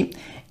ChatGPT,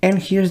 and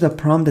here's the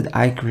prompt that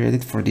I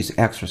created for this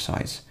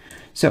exercise.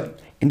 So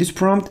in this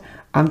prompt,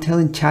 I'm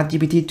telling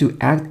ChatGPT to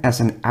act as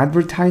an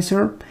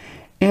advertiser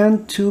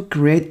and to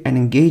create an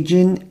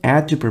engaging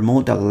ad to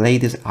promote the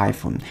latest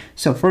iPhone.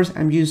 So first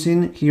I'm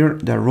using here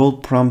the role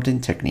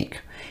prompting technique,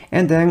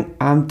 and then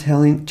I'm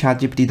telling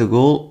ChatGPT the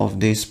goal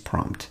of this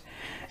prompt.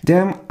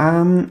 Then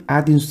I'm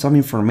adding some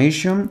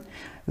information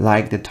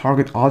like the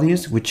target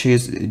audience, which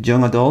is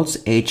young adults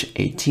aged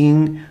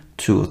 18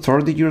 to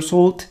 30 years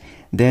old.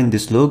 Then the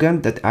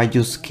slogan that I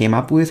just came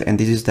up with, and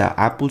this is the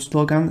Apple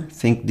slogan,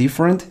 think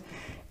different.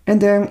 And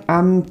then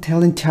I'm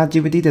telling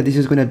ChatGPT that this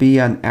is going to be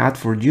an ad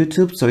for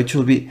YouTube, so it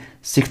should be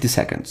 60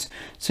 seconds.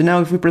 So now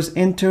if we press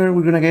enter,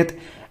 we're going to get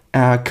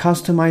a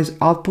customized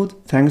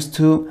output thanks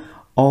to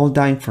all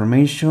the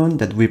information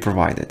that we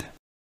provided.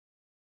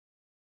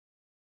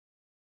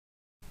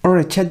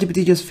 Alright,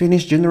 ChatGPT just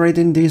finished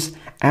generating this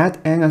ad,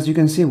 and as you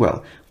can see,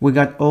 well, we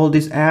got all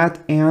this ad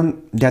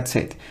and that's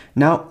it.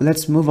 Now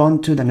let's move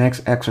on to the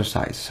next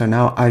exercise. So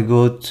now I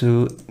go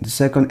to the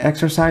second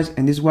exercise,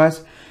 and this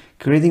was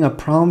creating a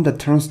prompt that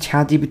turns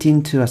ChatGPT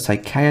into a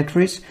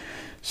psychiatrist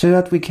so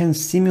that we can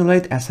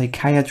simulate a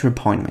psychiatry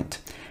appointment.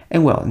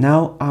 And well,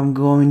 now I'm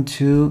going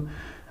to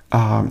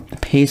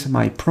paste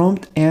my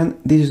prompt, and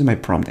this is my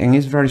prompt, and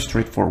it's very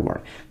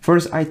straightforward.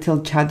 First, I tell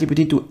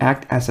ChatGPT to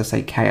act as a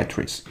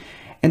psychiatrist,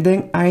 and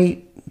then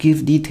I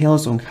give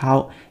details on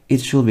how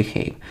it should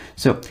behave.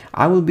 So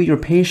I will be your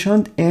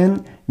patient,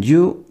 and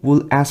you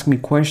will ask me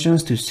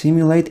questions to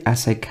simulate a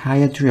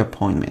psychiatry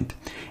appointment.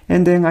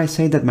 And then I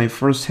say that my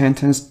first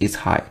sentence is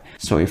hi.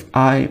 So if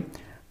I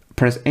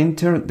press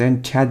enter,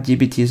 then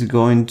ChatGPT is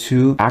going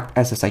to act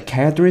as a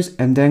psychiatrist,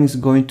 and then it's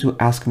going to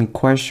ask me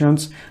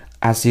questions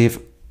as if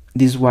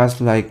this was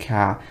like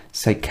a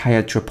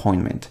psychiatry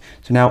appointment.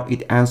 So now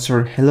it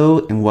answered,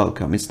 hello and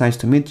welcome. It's nice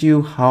to meet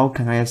you. How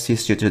can I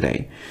assist you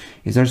today?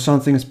 Is there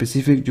something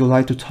specific you'd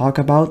like to talk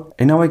about?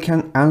 And now I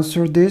can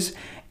answer this,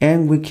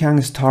 and we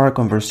can start a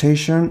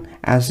conversation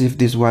as if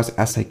this was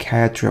a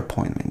psychiatry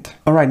appointment.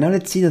 All right, now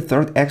let's see the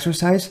third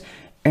exercise.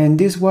 And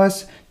this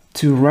was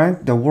to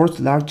rank the world's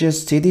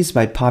largest cities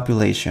by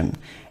population.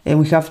 And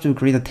we have to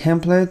create a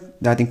template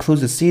that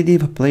includes the city,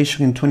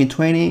 population in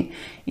 2020,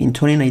 in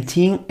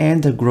 2019,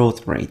 and the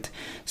growth rate.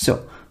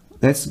 So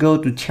let's go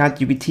to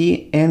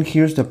ChatGPT, and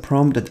here's the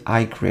prompt that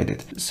I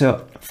created.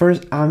 So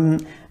first, I'm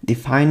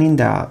defining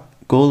the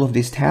goal of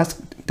this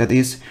task, that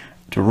is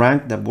to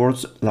rank the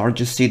world's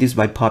largest cities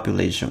by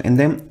population. And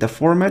then the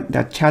format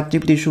that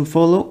ChatGPT should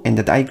follow and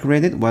that I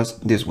created was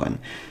this one.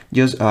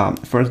 Just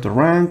first the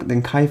rank,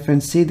 then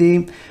hyphen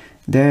city,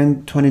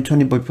 then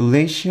 2020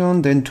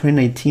 population, then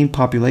 2019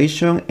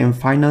 population, and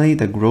finally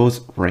the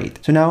growth rate.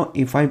 So now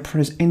if I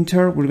press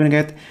enter, we're gonna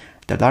get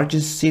the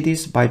largest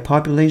cities by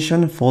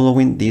population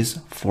following this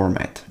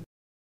format.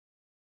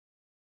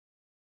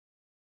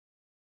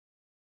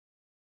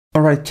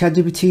 Alright,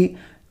 ChatGPT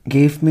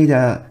gave me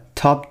the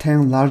top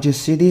 10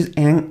 largest cities,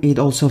 and it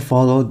also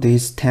followed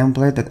this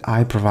template that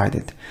I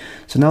provided.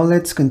 So now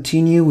let's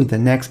continue with the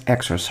next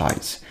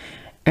exercise.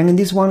 And in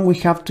this one, we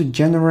have to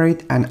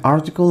generate an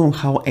article on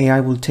how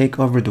AI will take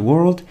over the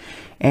world,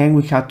 and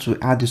we have to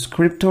add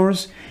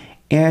descriptors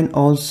and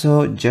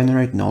also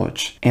generate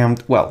knowledge.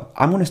 And well,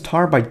 I'm going to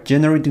start by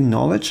generating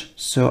knowledge.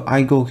 So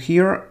I go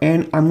here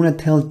and I'm going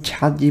to tell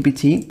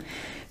ChatGPT,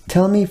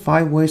 tell me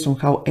 5 ways on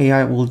how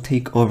AI will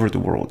take over the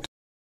world.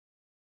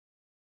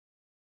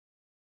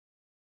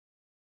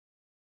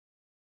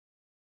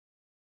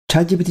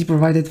 ChatGPT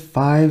provided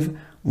 5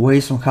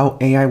 ways on how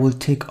AI will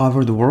take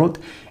over the world,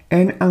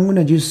 and I'm going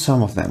to use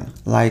some of them,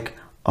 like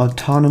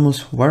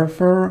autonomous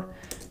warfare,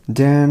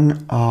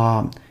 then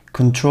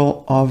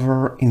control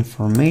over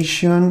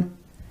information,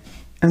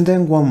 and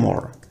then one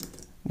more,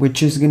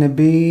 which is going to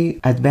be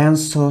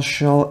advanced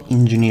social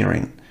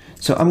engineering.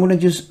 So I'm going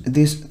to use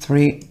these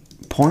 3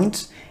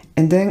 points,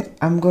 and then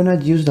I'm going to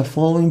use the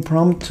following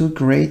prompt to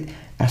create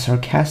a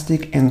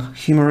sarcastic and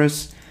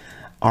humorous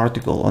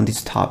article on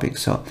this topic.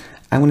 So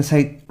I'm going to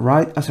say,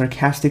 write a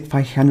sarcastic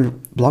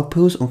 500 blog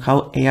post on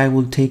how AI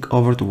will take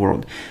over the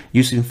world,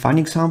 using fun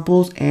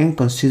examples and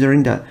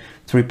considering the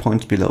 3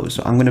 points below.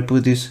 So I'm going to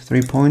put these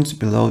 3 points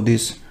below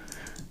this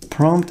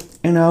prompt,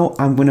 and now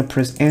I'm going to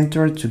press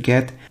enter to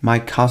get my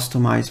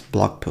customized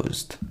blog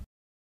post.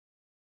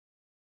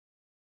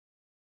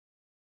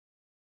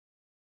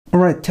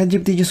 Alright,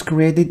 ChatGPT just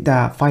created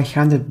the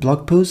 500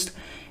 blog post,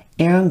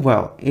 and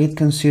well, it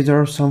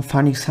considered some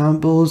fun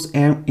examples,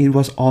 and it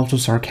was also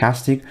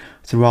sarcastic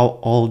throughout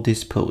all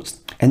these posts.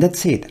 And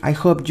that's it. I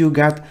hope you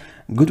got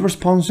good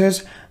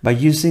responses by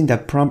using the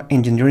prompt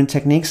engineering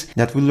techniques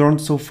that we learned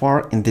so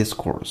far in this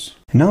course.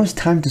 Now it's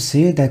time to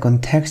see the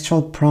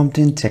contextual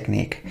prompting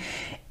technique.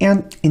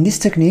 And in this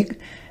technique,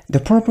 the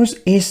purpose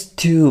is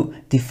to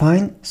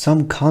define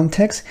some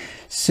context,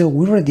 so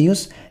we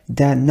reduce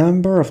the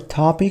number of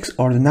topics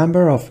or the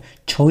number of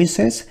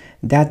choices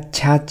that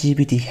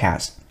ChatGPT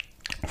has.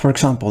 For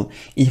example,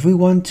 if we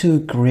want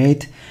to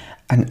create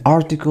an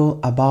article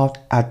about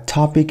a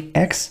topic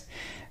X,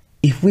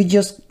 if we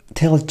just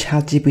tell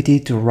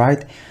ChatGPT to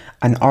write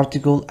an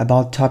article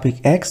about topic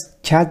X,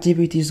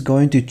 ChatGPT is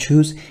going to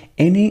choose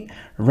any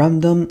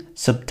random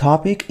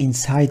subtopic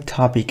inside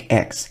topic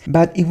X.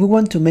 But if we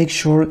want to make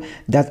sure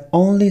that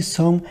only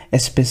some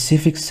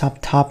specific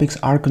subtopics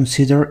are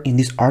considered in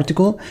this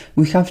article,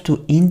 we have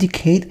to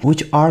indicate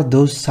which are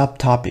those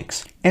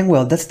subtopics. And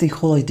well, that's the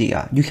whole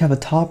idea. You have a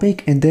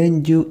topic and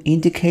then you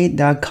indicate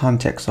that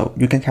context. So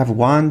you can have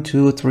 1,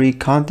 2, 3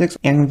 contexts.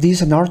 And if this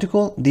is an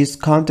article, this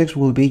context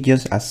will be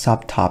just a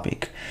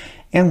subtopic.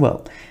 And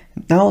well,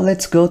 now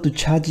let's go to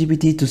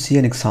ChatGPT to see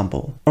an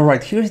example.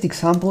 Alright, here's the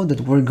example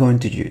that we're going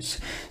to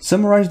use.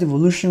 Summarize the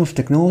evolution of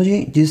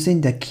technology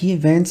using the key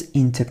events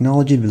in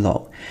technology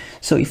below.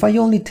 So if I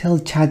only tell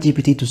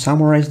ChatGPT to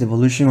summarize the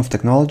evolution of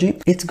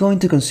technology, it's going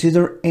to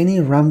consider any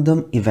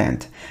random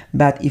event.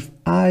 But if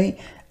I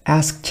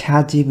ask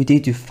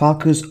ChatGPT to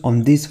focus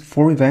on these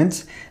 4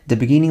 events, the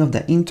beginning of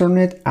the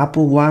internet,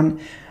 Apple One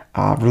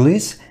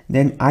release,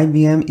 then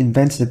IBM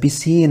invents the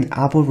PC and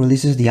Apple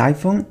releases the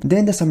iPhone,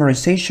 then the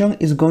summarization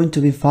is going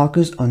to be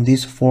focused on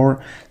these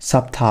 4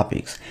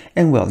 subtopics.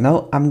 And well,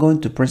 now I'm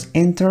going to press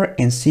enter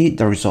and see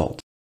the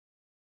result.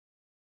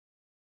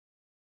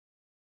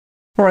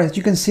 Alright,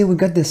 you can see we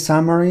got the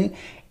summary,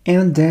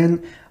 and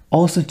then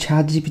also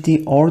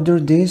ChatGPT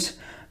ordered this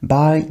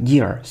by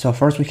year. So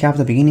first we have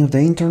the beginning of the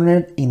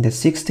internet in the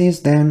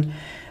 60s, then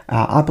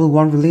Apple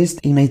One released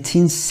in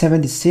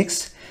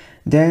 1976,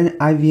 then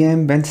IBM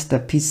invents the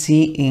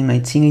PC in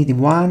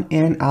 1981,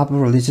 and Apple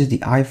releases the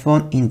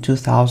iPhone in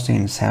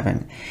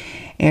 2007.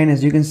 And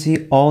as you can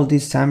see, all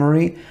this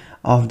summary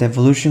of the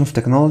evolution of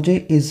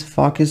technology is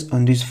focused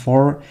on these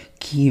 4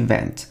 key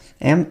events.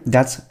 And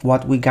that's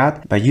what we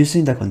got by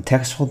using the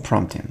contextual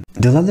prompting.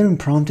 The laddering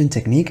prompting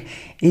technique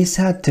is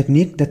a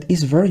technique that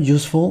is very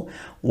useful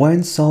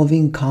when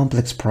solving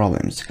complex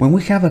problems. When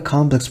we have a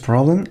complex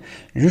problem,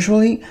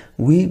 usually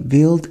we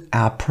build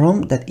a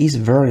prompt that is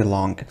very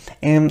long.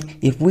 And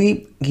if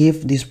we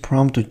give this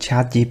prompt to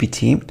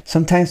ChatGPT,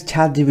 sometimes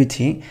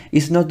ChatGPT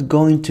is not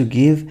going to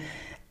give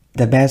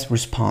the best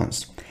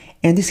response.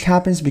 And this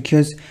happens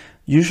because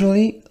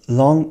usually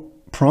long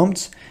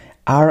prompts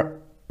are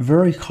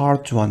very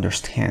hard to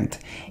understand,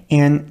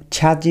 and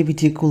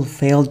ChatGPT could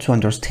fail to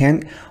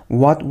understand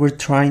what we're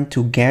trying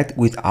to get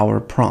with our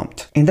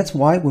prompt. And that's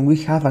why when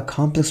we have a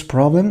complex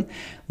problem,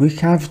 we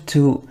have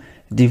to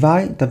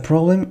divide the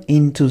problem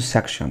into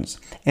sections,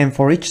 and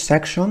for each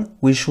section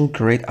we should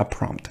create a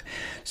prompt.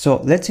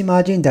 So let's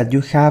imagine that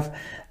you have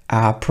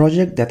a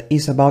project that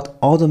is about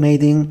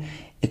automating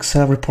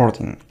Excel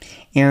reporting,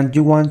 and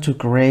you want to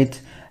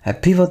create a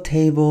pivot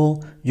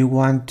table, you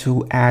want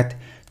to add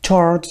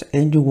charts,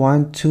 and you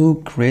want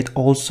to create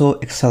also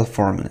Excel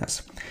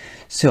formulas.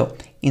 So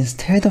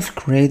instead of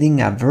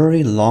creating a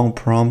very long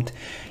prompt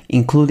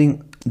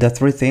including the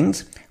three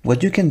things,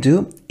 what you can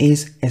do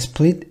is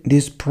split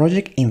this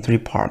project in three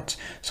parts.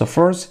 So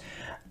first,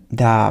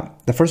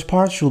 the first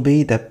part should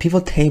be the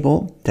pivot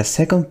table, the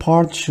second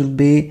part should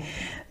be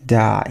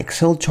the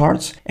Excel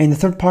charts, and the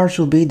third part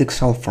should be the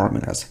Excel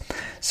formulas.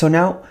 So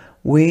now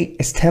we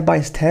step by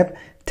step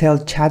tell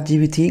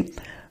ChatGPT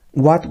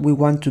what we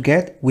want to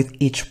get with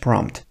each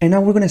prompt. And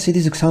now we're going to see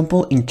this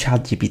example in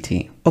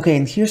ChatGPT. Okay,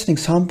 and here's an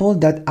example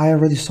that I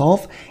already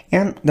solved,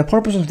 and the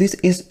purpose of this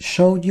is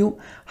show you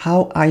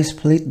how I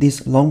split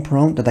this long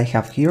prompt that I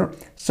have here.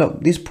 So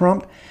this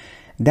prompt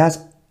does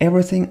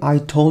everything I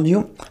told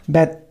you,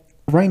 but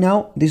right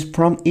now this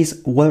prompt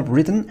is well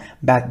written,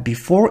 but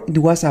before it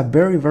was a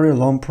very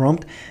long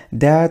prompt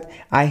that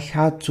I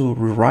had to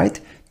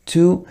rewrite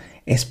to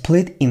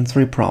split in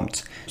three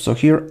prompts. So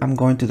here I'm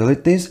going to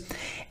delete this,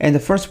 and the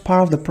first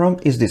part of the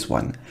prompt is this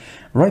one.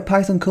 Write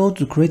Python code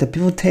to create a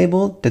pivot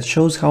table that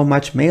shows how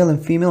much male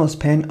and female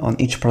spend on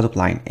each product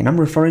line. And I'm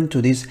referring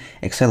to this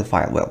Excel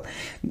file. Well,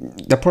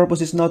 the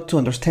purpose is not to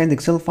understand the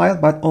Excel file,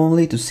 but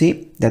only to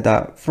see that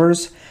the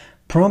first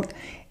prompt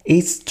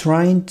is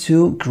trying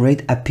to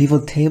create a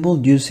pivot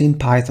table using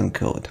Python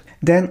code.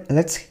 Then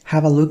let's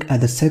have a look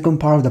at the second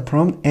part of the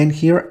prompt, and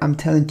here I'm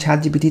telling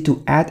ChatGPT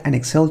to add an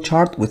Excel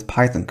chart with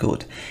Python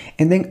code,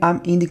 and then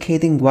I'm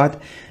indicating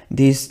what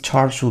this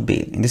chart should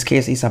be. In this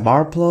case, it's a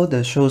bar plot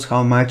that shows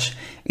how much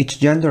each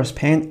gender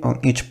spent on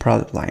each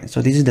product line.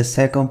 So this is the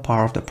second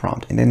part of the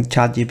prompt, and then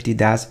ChatGPT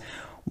does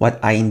what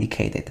I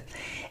indicated.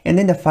 And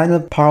then the final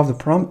part of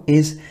the prompt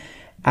is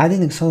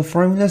adding Excel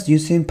formulas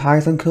using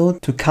Python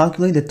code to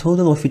calculate the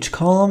total of each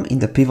column in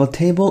the pivot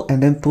table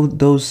and then put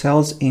those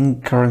cells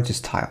in currency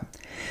style.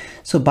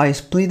 So by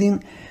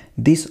splitting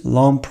this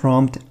long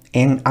prompt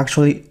and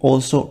actually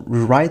also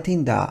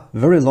rewriting the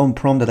very long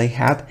prompt that I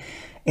had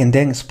and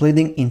then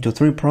splitting into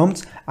three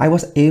prompts, I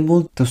was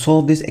able to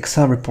solve this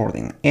Excel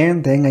reporting,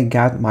 and then I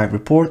got my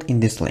report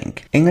in this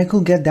link. And I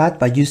could get that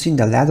by using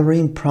the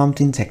laddering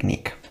prompting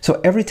technique. So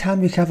every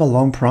time you have a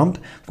long prompt,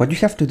 what you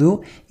have to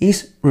do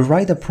is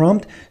rewrite the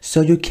prompt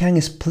so you can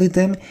split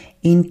them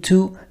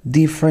into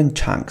different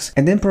chunks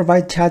and then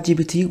provide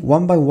ChatGPT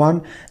one by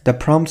one the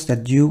prompts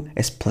that you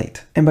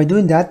split. And by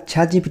doing that,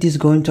 ChatGPT is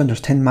going to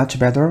understand much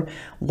better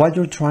what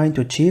you're trying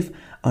to achieve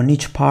on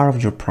each part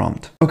of your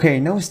prompt. Okay,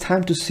 now it's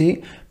time to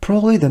see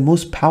probably the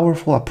most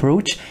powerful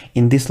approach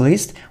in this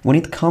list when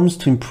it comes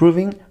to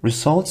improving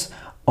results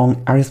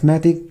on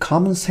arithmetic,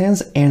 common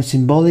sense, and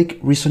symbolic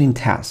reasoning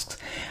tasks.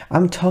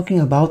 I'm talking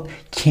about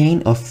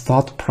chain of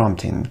thought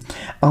prompting.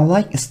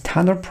 Unlike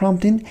standard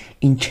prompting,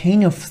 in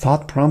chain of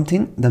thought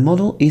prompting, the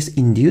model is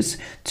induced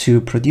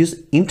to produce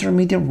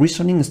intermediate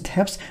reasoning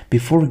steps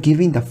before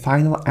giving the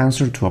final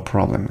answer to a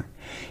problem.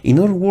 In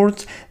other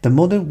words, the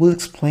model will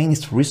explain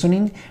its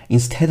reasoning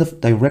instead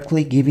of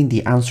directly giving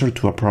the answer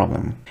to a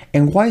problem.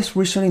 And why is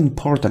reasoning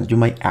important, you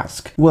might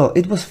ask? Well,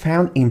 it was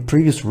found in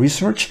previous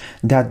research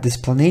that the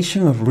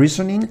explanation of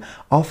reasoning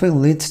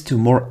often leads to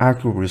more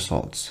accurate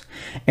results.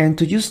 And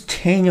to use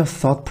chain of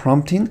thought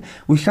prompting,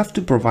 we have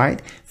to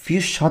provide few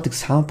short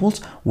examples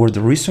where the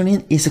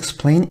reasoning is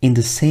explained in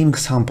the same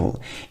example.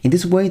 In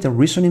this way, the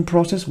reasoning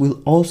process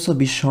will also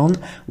be shown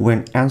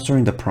when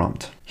answering the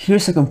prompt.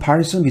 Here's a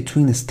comparison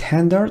between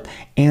standard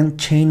and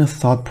chain of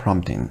thought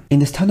prompting. In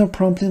the standard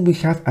prompting, we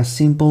have a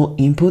simple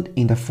input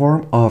in the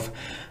form of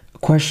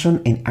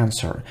question and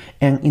answer.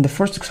 And in the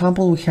first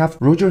example, we have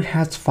Roger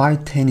has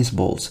 5 tennis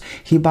balls.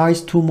 He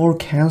buys 2 more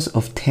cans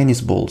of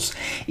tennis balls.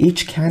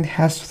 Each can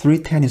has 3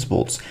 tennis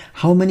balls.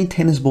 How many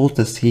tennis balls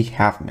does he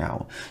have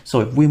now? So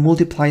if we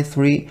multiply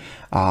 3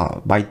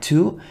 by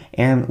 2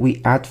 and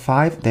we add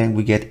 5, then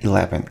we get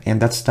 11.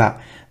 And that's the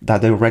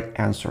direct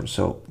answer.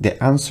 So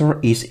the answer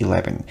is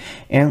 11.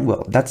 And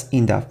well, that's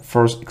in the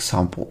first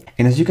example.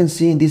 And as you can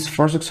see in this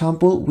first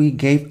example, we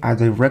gave a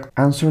direct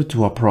answer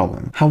to a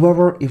problem.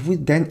 However, if we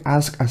then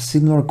ask a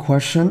similar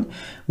question,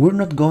 we're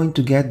not going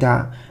to get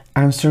the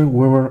answer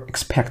we were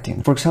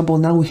expecting. For example,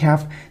 now we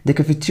have the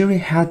cafeteria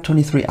had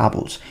 23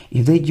 apples.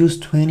 If they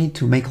used 20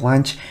 to make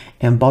lunch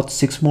and bought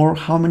 6 more,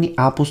 how many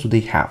apples do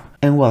they have?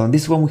 And well, in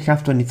this one we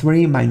have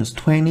 23 minus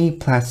 20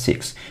 plus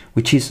 6,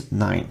 which is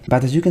 9.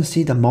 But as you can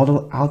see, the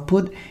model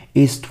output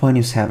is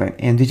 27,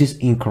 and this is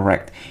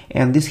incorrect.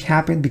 And this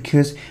happened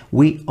because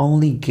we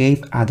only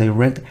gave a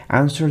direct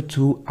answer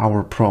to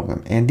our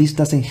problem. And this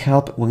doesn't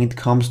help when it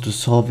comes to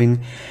solving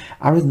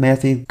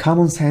arithmetic,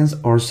 common sense,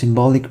 or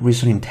symbolic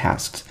reasoning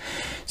tasks.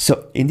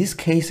 So in these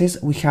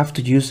cases, we have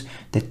to use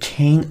the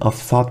chain of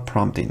thought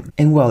prompting.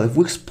 And well, if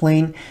we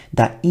explain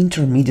that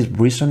intermediate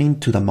reasoning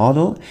to the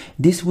model,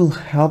 this will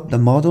help the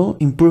model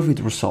improve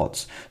its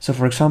results. So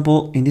for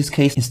example, in this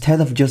case,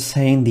 instead of just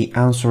saying the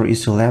answer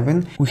is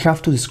 11, we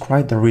have to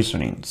describe the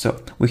reasoning.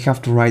 So we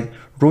have to write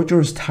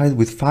Roger started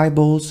with 5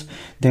 balls,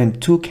 then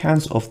 2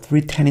 cans of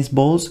 3 tennis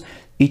balls,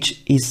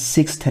 each is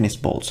 6 tennis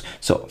balls.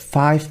 So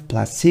 5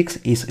 plus 6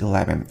 is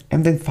 11.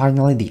 And then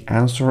finally the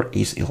answer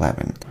is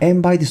 11.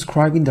 And by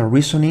describing the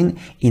reasoning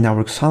in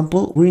our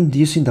example, we're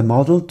inducing the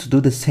model to do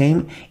the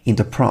same in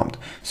the prompt.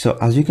 So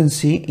as you can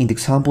see in the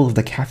example of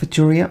the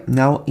cafeteria,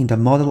 now in the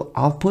model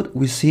output,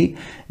 we see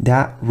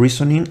the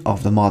reasoning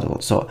of the model.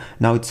 So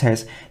now it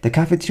says the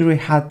cafeteria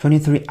had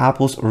 23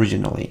 apples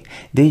originally.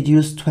 They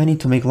used 20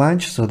 to make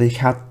lunch, so they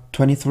had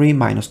 23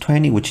 minus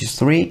 20, which is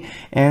 3,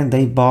 and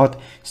they bought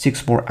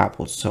 6 more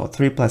apples, so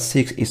 3 plus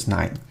 6 is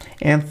 9,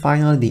 and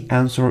finally the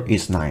answer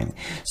is 9.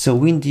 So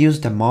we induce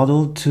the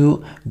model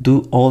to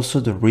do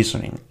also the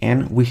reasoning,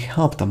 and we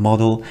help the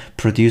model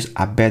produce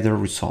a better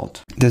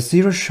result. The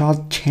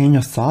zero-shot chain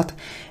of thought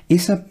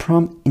is a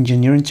prompt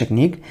engineering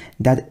technique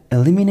that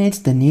eliminates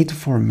the need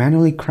for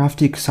manually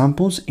crafted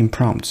examples in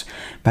prompts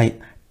by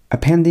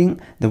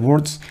appending the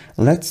words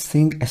 "let's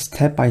think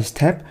step by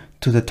step"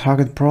 to the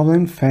target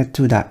problem fed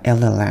to the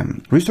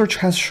LLM. Research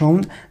has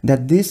shown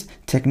that this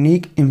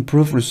technique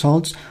improves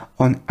results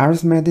on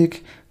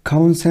arithmetic,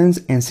 common sense,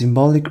 and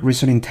symbolic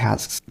reasoning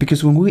tasks.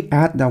 Because when we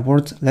add the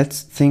words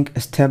 "let's think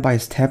step by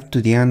step"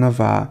 to the end of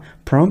a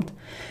prompt,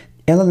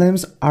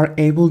 LLMs are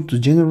able to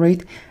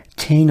generate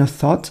chain of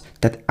thought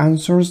that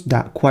answers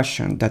the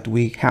question that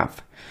we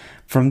have.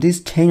 From this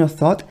chain of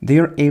thought, they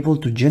are able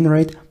to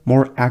generate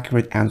more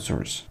accurate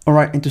answers.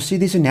 Alright, and to see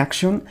this in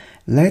action,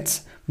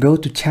 let's go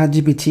to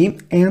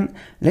ChatGPT and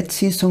let's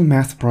see some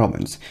math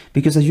problems,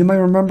 because as you might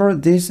remember,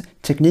 this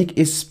technique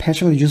is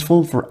especially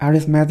useful for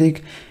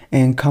arithmetic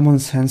and common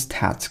sense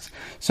tasks.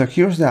 So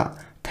here's the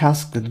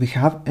task that we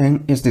have,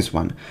 and it's this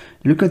one.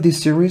 Look at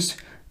this series.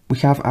 We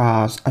have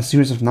a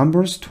series of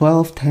numbers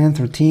 12, 10,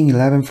 13,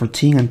 11,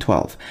 14, and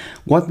 12.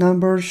 What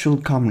number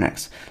should come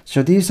next?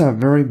 So this is a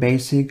very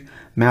basic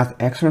math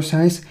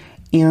exercise,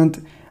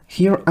 and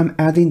here I'm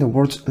adding the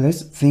words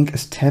 "let's think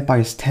step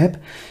by step"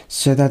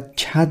 so that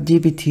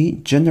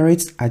ChatGPT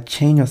generates a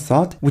chain of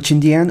thought, which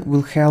in the end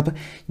will help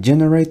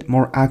generate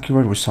more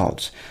accurate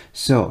results.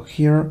 So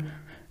here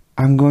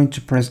I'm going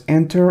to press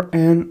enter,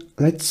 and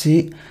let's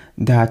see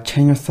the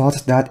chain of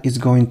thoughts that is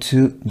going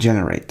to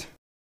generate.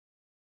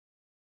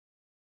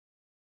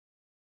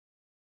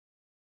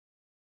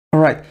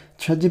 Alright,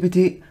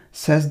 ChatGPT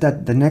says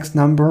that the next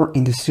number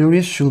in the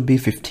series should be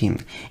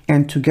 15.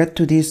 And to get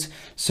to this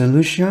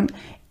solution,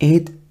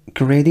 it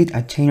created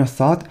a chain of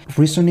thought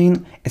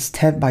reasoning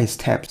step by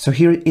step. So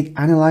here it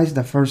analyzed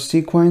the first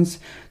sequence,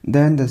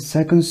 then the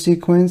second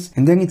sequence,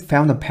 and then it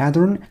found a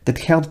pattern that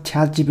helped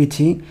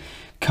ChatGPT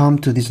come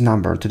to this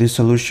number, to this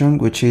solution,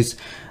 which is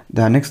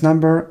the next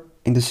number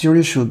in the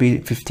series should be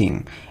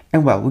 15.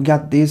 And well, we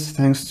got this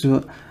thanks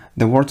to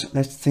the words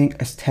 "let's think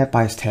step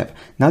by step."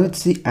 Now let's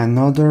see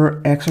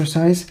another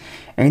exercise,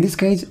 and in this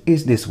case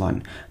is this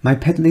one. My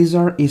pet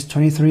lizard is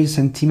 23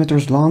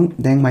 centimeters long,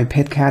 then my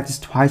pet cat is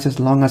twice as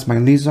long as my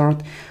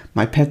lizard,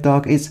 my pet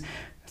dog is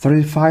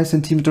 35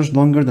 centimeters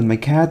longer than my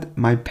cat,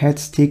 my pet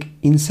stick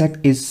insect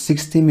is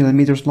 60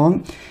 millimeters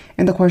long,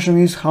 and the question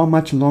is how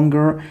much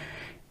longer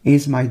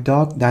is my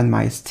dog than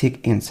my stick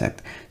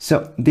insect.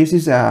 So this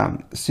is a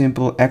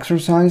simple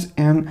exercise,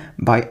 and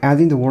by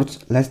adding the words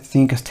 "let's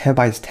think step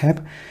by step,"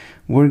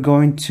 we're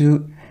going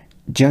to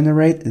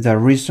generate the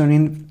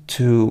reasoning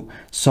to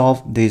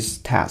solve this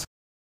task.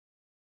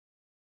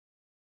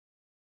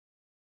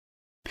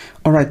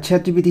 Alright,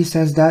 ChatGPT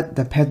says that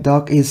the pet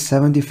dog is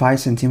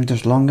 75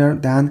 centimeters longer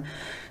than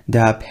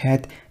the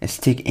pet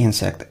stick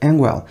insect. And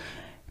well,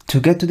 to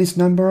get to this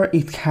number,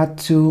 it had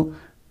to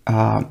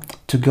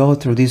go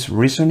through this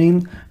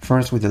reasoning,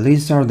 first with the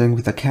lizard, then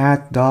with the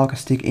cat, dog,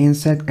 stick,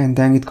 insect, and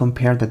then it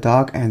compared the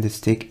dog and the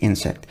stick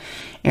insect.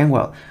 And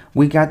well,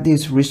 we got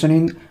this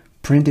reasoning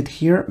printed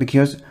here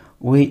because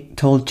we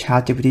told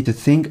ChatGPT to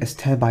think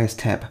step by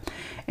step,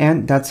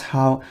 and that's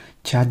how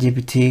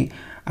ChatGPT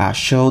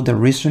showed the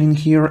reasoning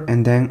here,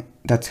 and then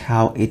that's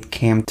how it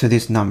came to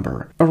this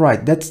number.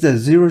 Alright, that's the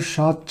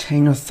zero-shot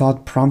chain of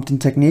thought prompting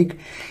technique.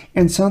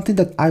 And something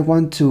that I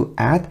want to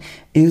add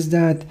is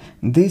that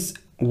this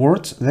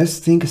words "let's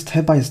think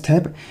step by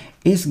step"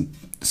 is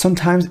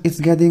sometimes it's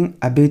getting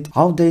a bit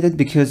outdated,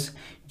 because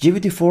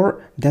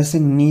GPT-4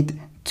 doesn't need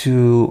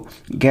to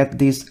get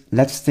this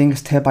 "let's think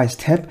step by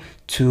step"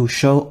 to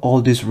show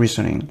all this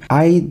reasoning.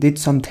 I did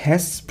some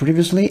tests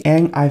previously,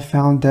 and I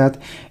found that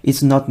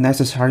it's not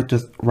necessary to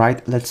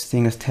write "let's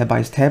think step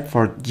by step"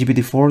 for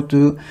GPT-4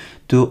 to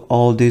do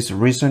all this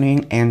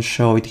reasoning and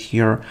show it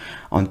here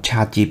on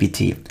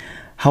ChatGPT.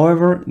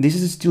 However, this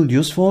is still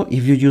useful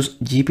if you use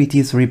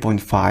GPT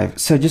 3.5.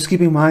 So just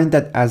keep in mind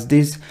that as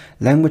these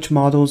language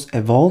models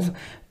evolve,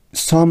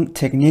 some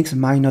techniques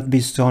might not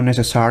be so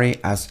necessary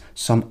as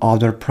some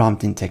other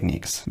prompting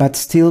techniques. But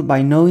still,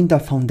 by knowing the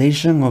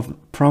foundation of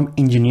prompt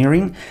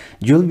engineering,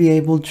 you'll be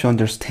able to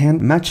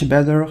understand much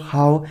better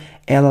how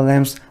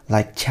LLMs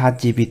like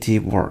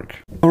ChatGPT work.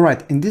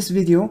 Alright, in this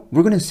video,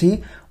 we're going to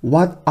see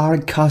what are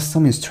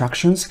custom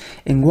instructions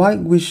and why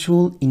we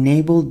should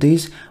enable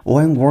this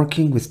when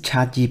working with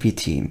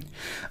ChatGPT.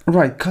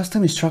 Alright,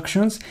 custom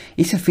instructions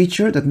is a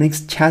feature that makes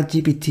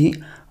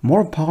ChatGPT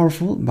more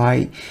powerful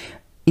by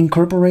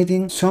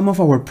incorporating some of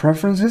our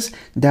preferences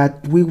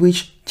that we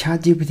wish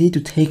ChatGPT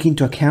to take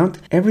into account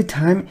every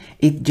time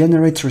it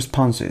generates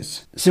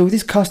responses. So with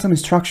these custom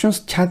instructions,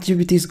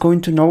 ChatGPT is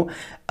going to know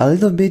a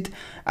little bit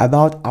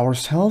about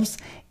ourselves,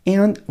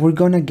 and we're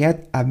gonna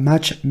get a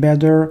much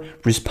better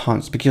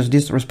response because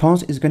this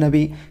response is gonna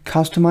be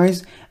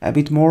customized a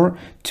bit more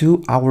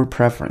to our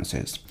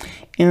preferences.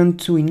 And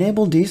to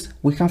enable this,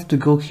 we have to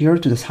go here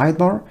to the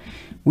sidebar.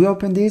 We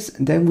open this,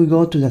 then we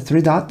go to the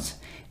three dots,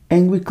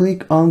 and we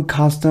click on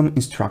custom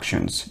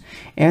instructions.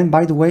 And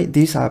by the way,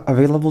 these are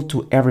available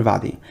to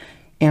everybody.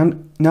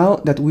 And now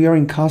that we are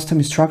in custom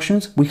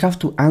instructions, we have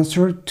to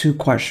answer two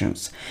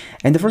questions.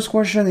 And the first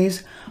question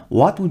is,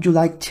 what would you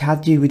like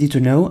ChatGPT to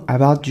know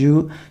about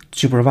you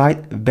to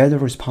provide better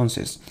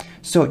responses?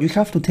 So you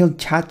have to tell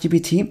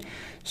ChatGPT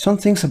some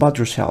things about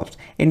yourself.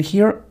 And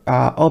here,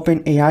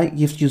 OpenAI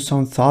gives you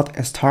some thought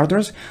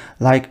starters,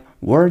 like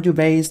where are you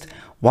based?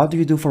 What do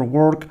you do for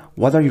work?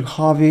 What are your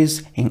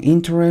hobbies and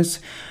interests?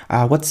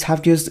 What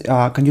subjects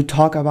can you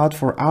talk about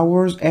for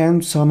hours,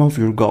 and some of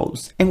your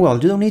goals? And well,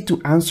 you don't need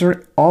to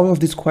answer all of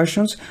these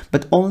questions,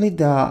 but only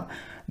the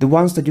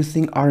ones that you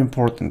think are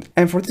important.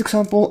 And for this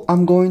example,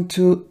 I'm going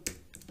to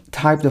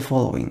type the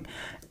following.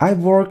 I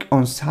work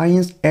on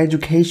science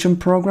education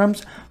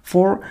programs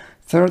for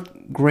third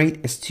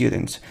grade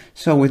students.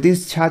 So with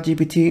this,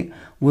 ChatGPT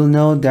will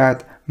know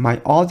that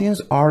my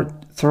audience are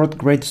third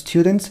grade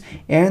students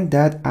and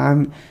that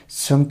I'm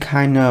some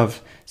kind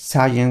of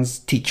science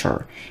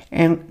teacher.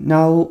 And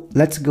now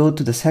let's go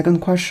to the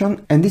second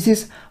question, and this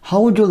is,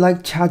 how would you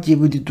like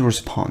ChatGPT to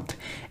respond?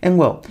 And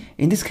well,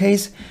 in this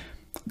case,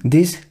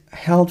 this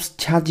helps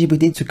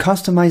ChatGPT to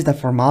customize the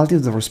formality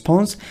of the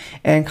response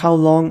and how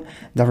long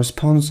the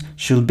response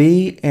should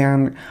be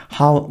and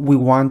how we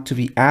want to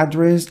be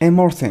addressed and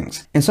more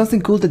things. And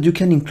something cool that you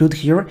can include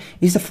here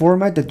is the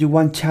format that you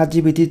want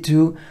ChatGPT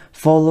to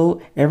follow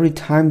every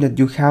time that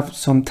you have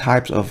some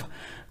types of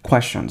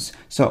questions.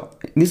 So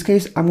in this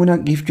case, I'm gonna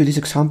give you this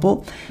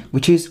example,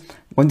 which is,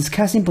 when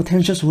discussing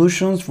potential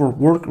solutions for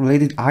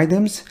work-related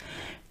items,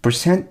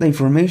 present the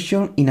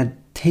information in a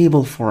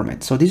table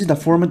format. So this is the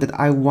format that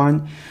I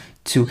want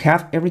to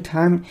have every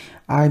time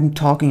I'm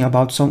talking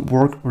about some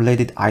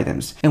work-related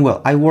items. And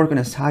well, I work in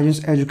a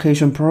science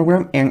education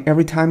program, and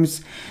every time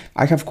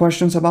I have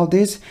questions about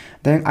this,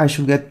 then I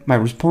should get my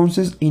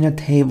responses in a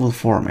table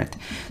format.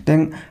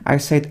 Then I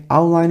said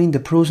outlining the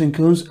pros and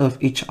cons of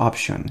each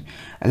option,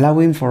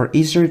 allowing for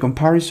easier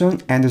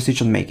comparison and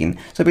decision making.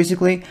 So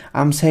basically,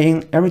 I'm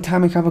saying every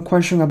time I have a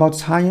question about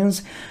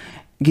science,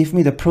 give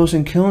me the pros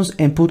and cons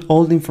and put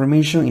all the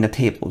information in a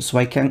table so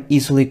I can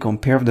easily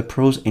compare the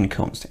pros and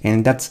cons,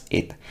 and that's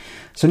it.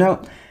 So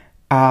now,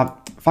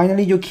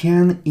 finally, you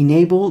can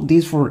enable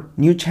this for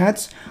new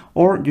chats,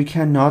 or you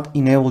cannot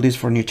enable this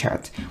for new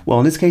chats. Well,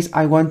 in this case,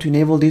 I want to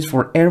enable this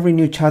for every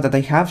new chat that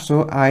I have,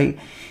 so I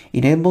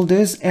enable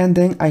this and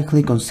then I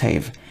click on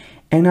save.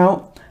 And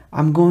now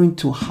I'm going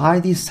to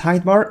hide this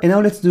sidebar, and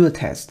now let's do a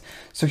test.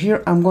 So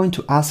here I'm going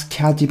to ask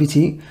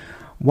ChatGPT,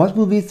 what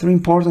will be 3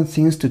 important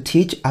things to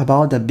teach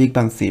about the Big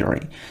Bang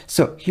Theory?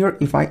 So here,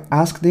 if I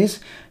ask this,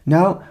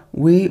 now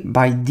we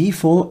by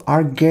default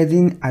are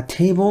getting a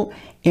table,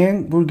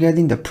 and we're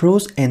getting the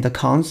pros and the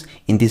cons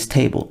in this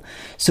table.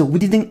 So we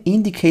didn't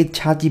indicate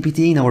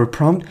ChatGPT in our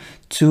prompt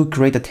to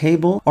create a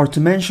table or to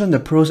mention the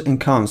pros and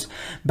cons.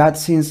 But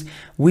since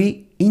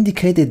we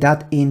indicated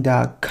that in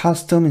the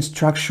custom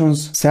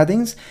instructions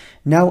settings,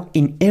 now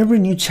in every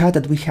new chat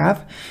that we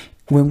have,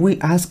 when we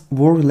ask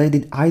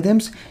work-related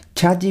items,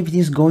 ChatGPT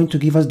is going to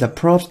give us the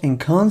pros and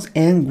cons,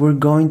 and we're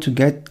going to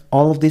get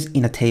all of this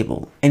in a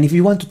table. And if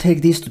you want to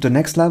take this to the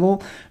next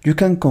level, you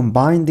can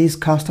combine these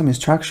custom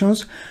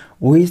instructions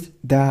with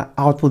the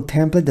output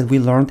template that we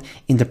learned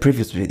in the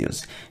previous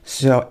videos.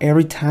 So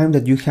every time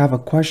that you have a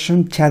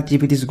question,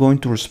 ChatGPT is going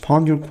to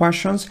respond to your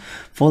questions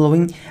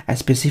following a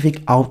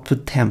specific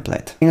output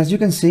template. And as you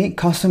can see,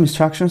 custom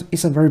instructions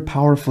is a very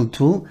powerful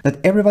tool that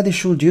everybody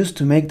should use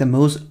to make the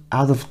most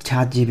out of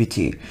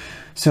ChatGPT.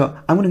 So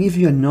I'm going to give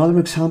you another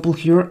example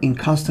here in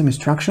custom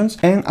instructions,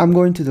 and I'm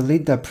going to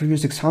delete the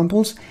previous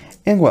examples.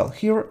 And well,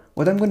 here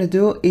what I'm going to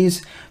do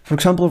is, for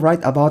example,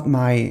 write about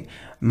my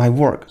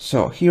work.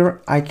 So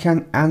here I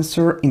can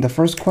answer in the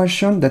first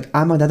question that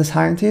I'm a data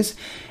scientist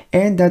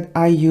and that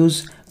I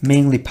use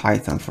mainly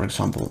Python, for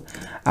example.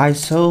 I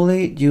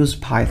solely use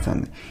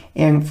Python.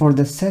 And for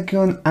the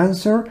second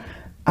answer,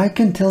 I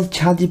can tell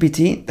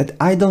ChatGPT that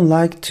I don't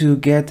like to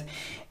get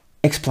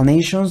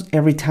explanations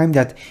every time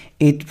that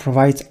it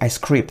provides a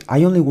script.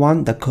 I only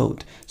want the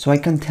code. So I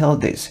can tell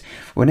this.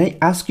 When I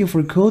ask you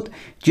for code,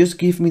 just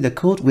give me the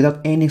code without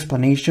any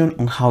explanation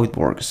on how it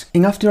works.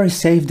 And after I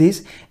save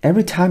this,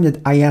 every time that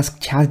I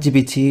ask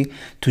ChatGPT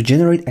to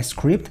generate a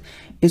script,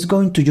 it's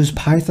going to use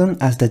Python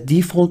as the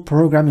default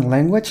programming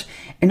language,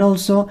 and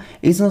also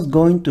it's not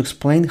going to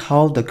explain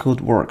how the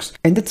code works.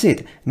 And that's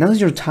it. Now is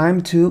your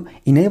time to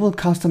enable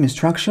custom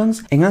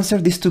instructions and answer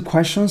these two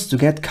questions to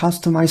get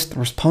customized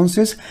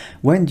responses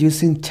when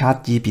using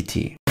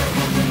ChatGPT.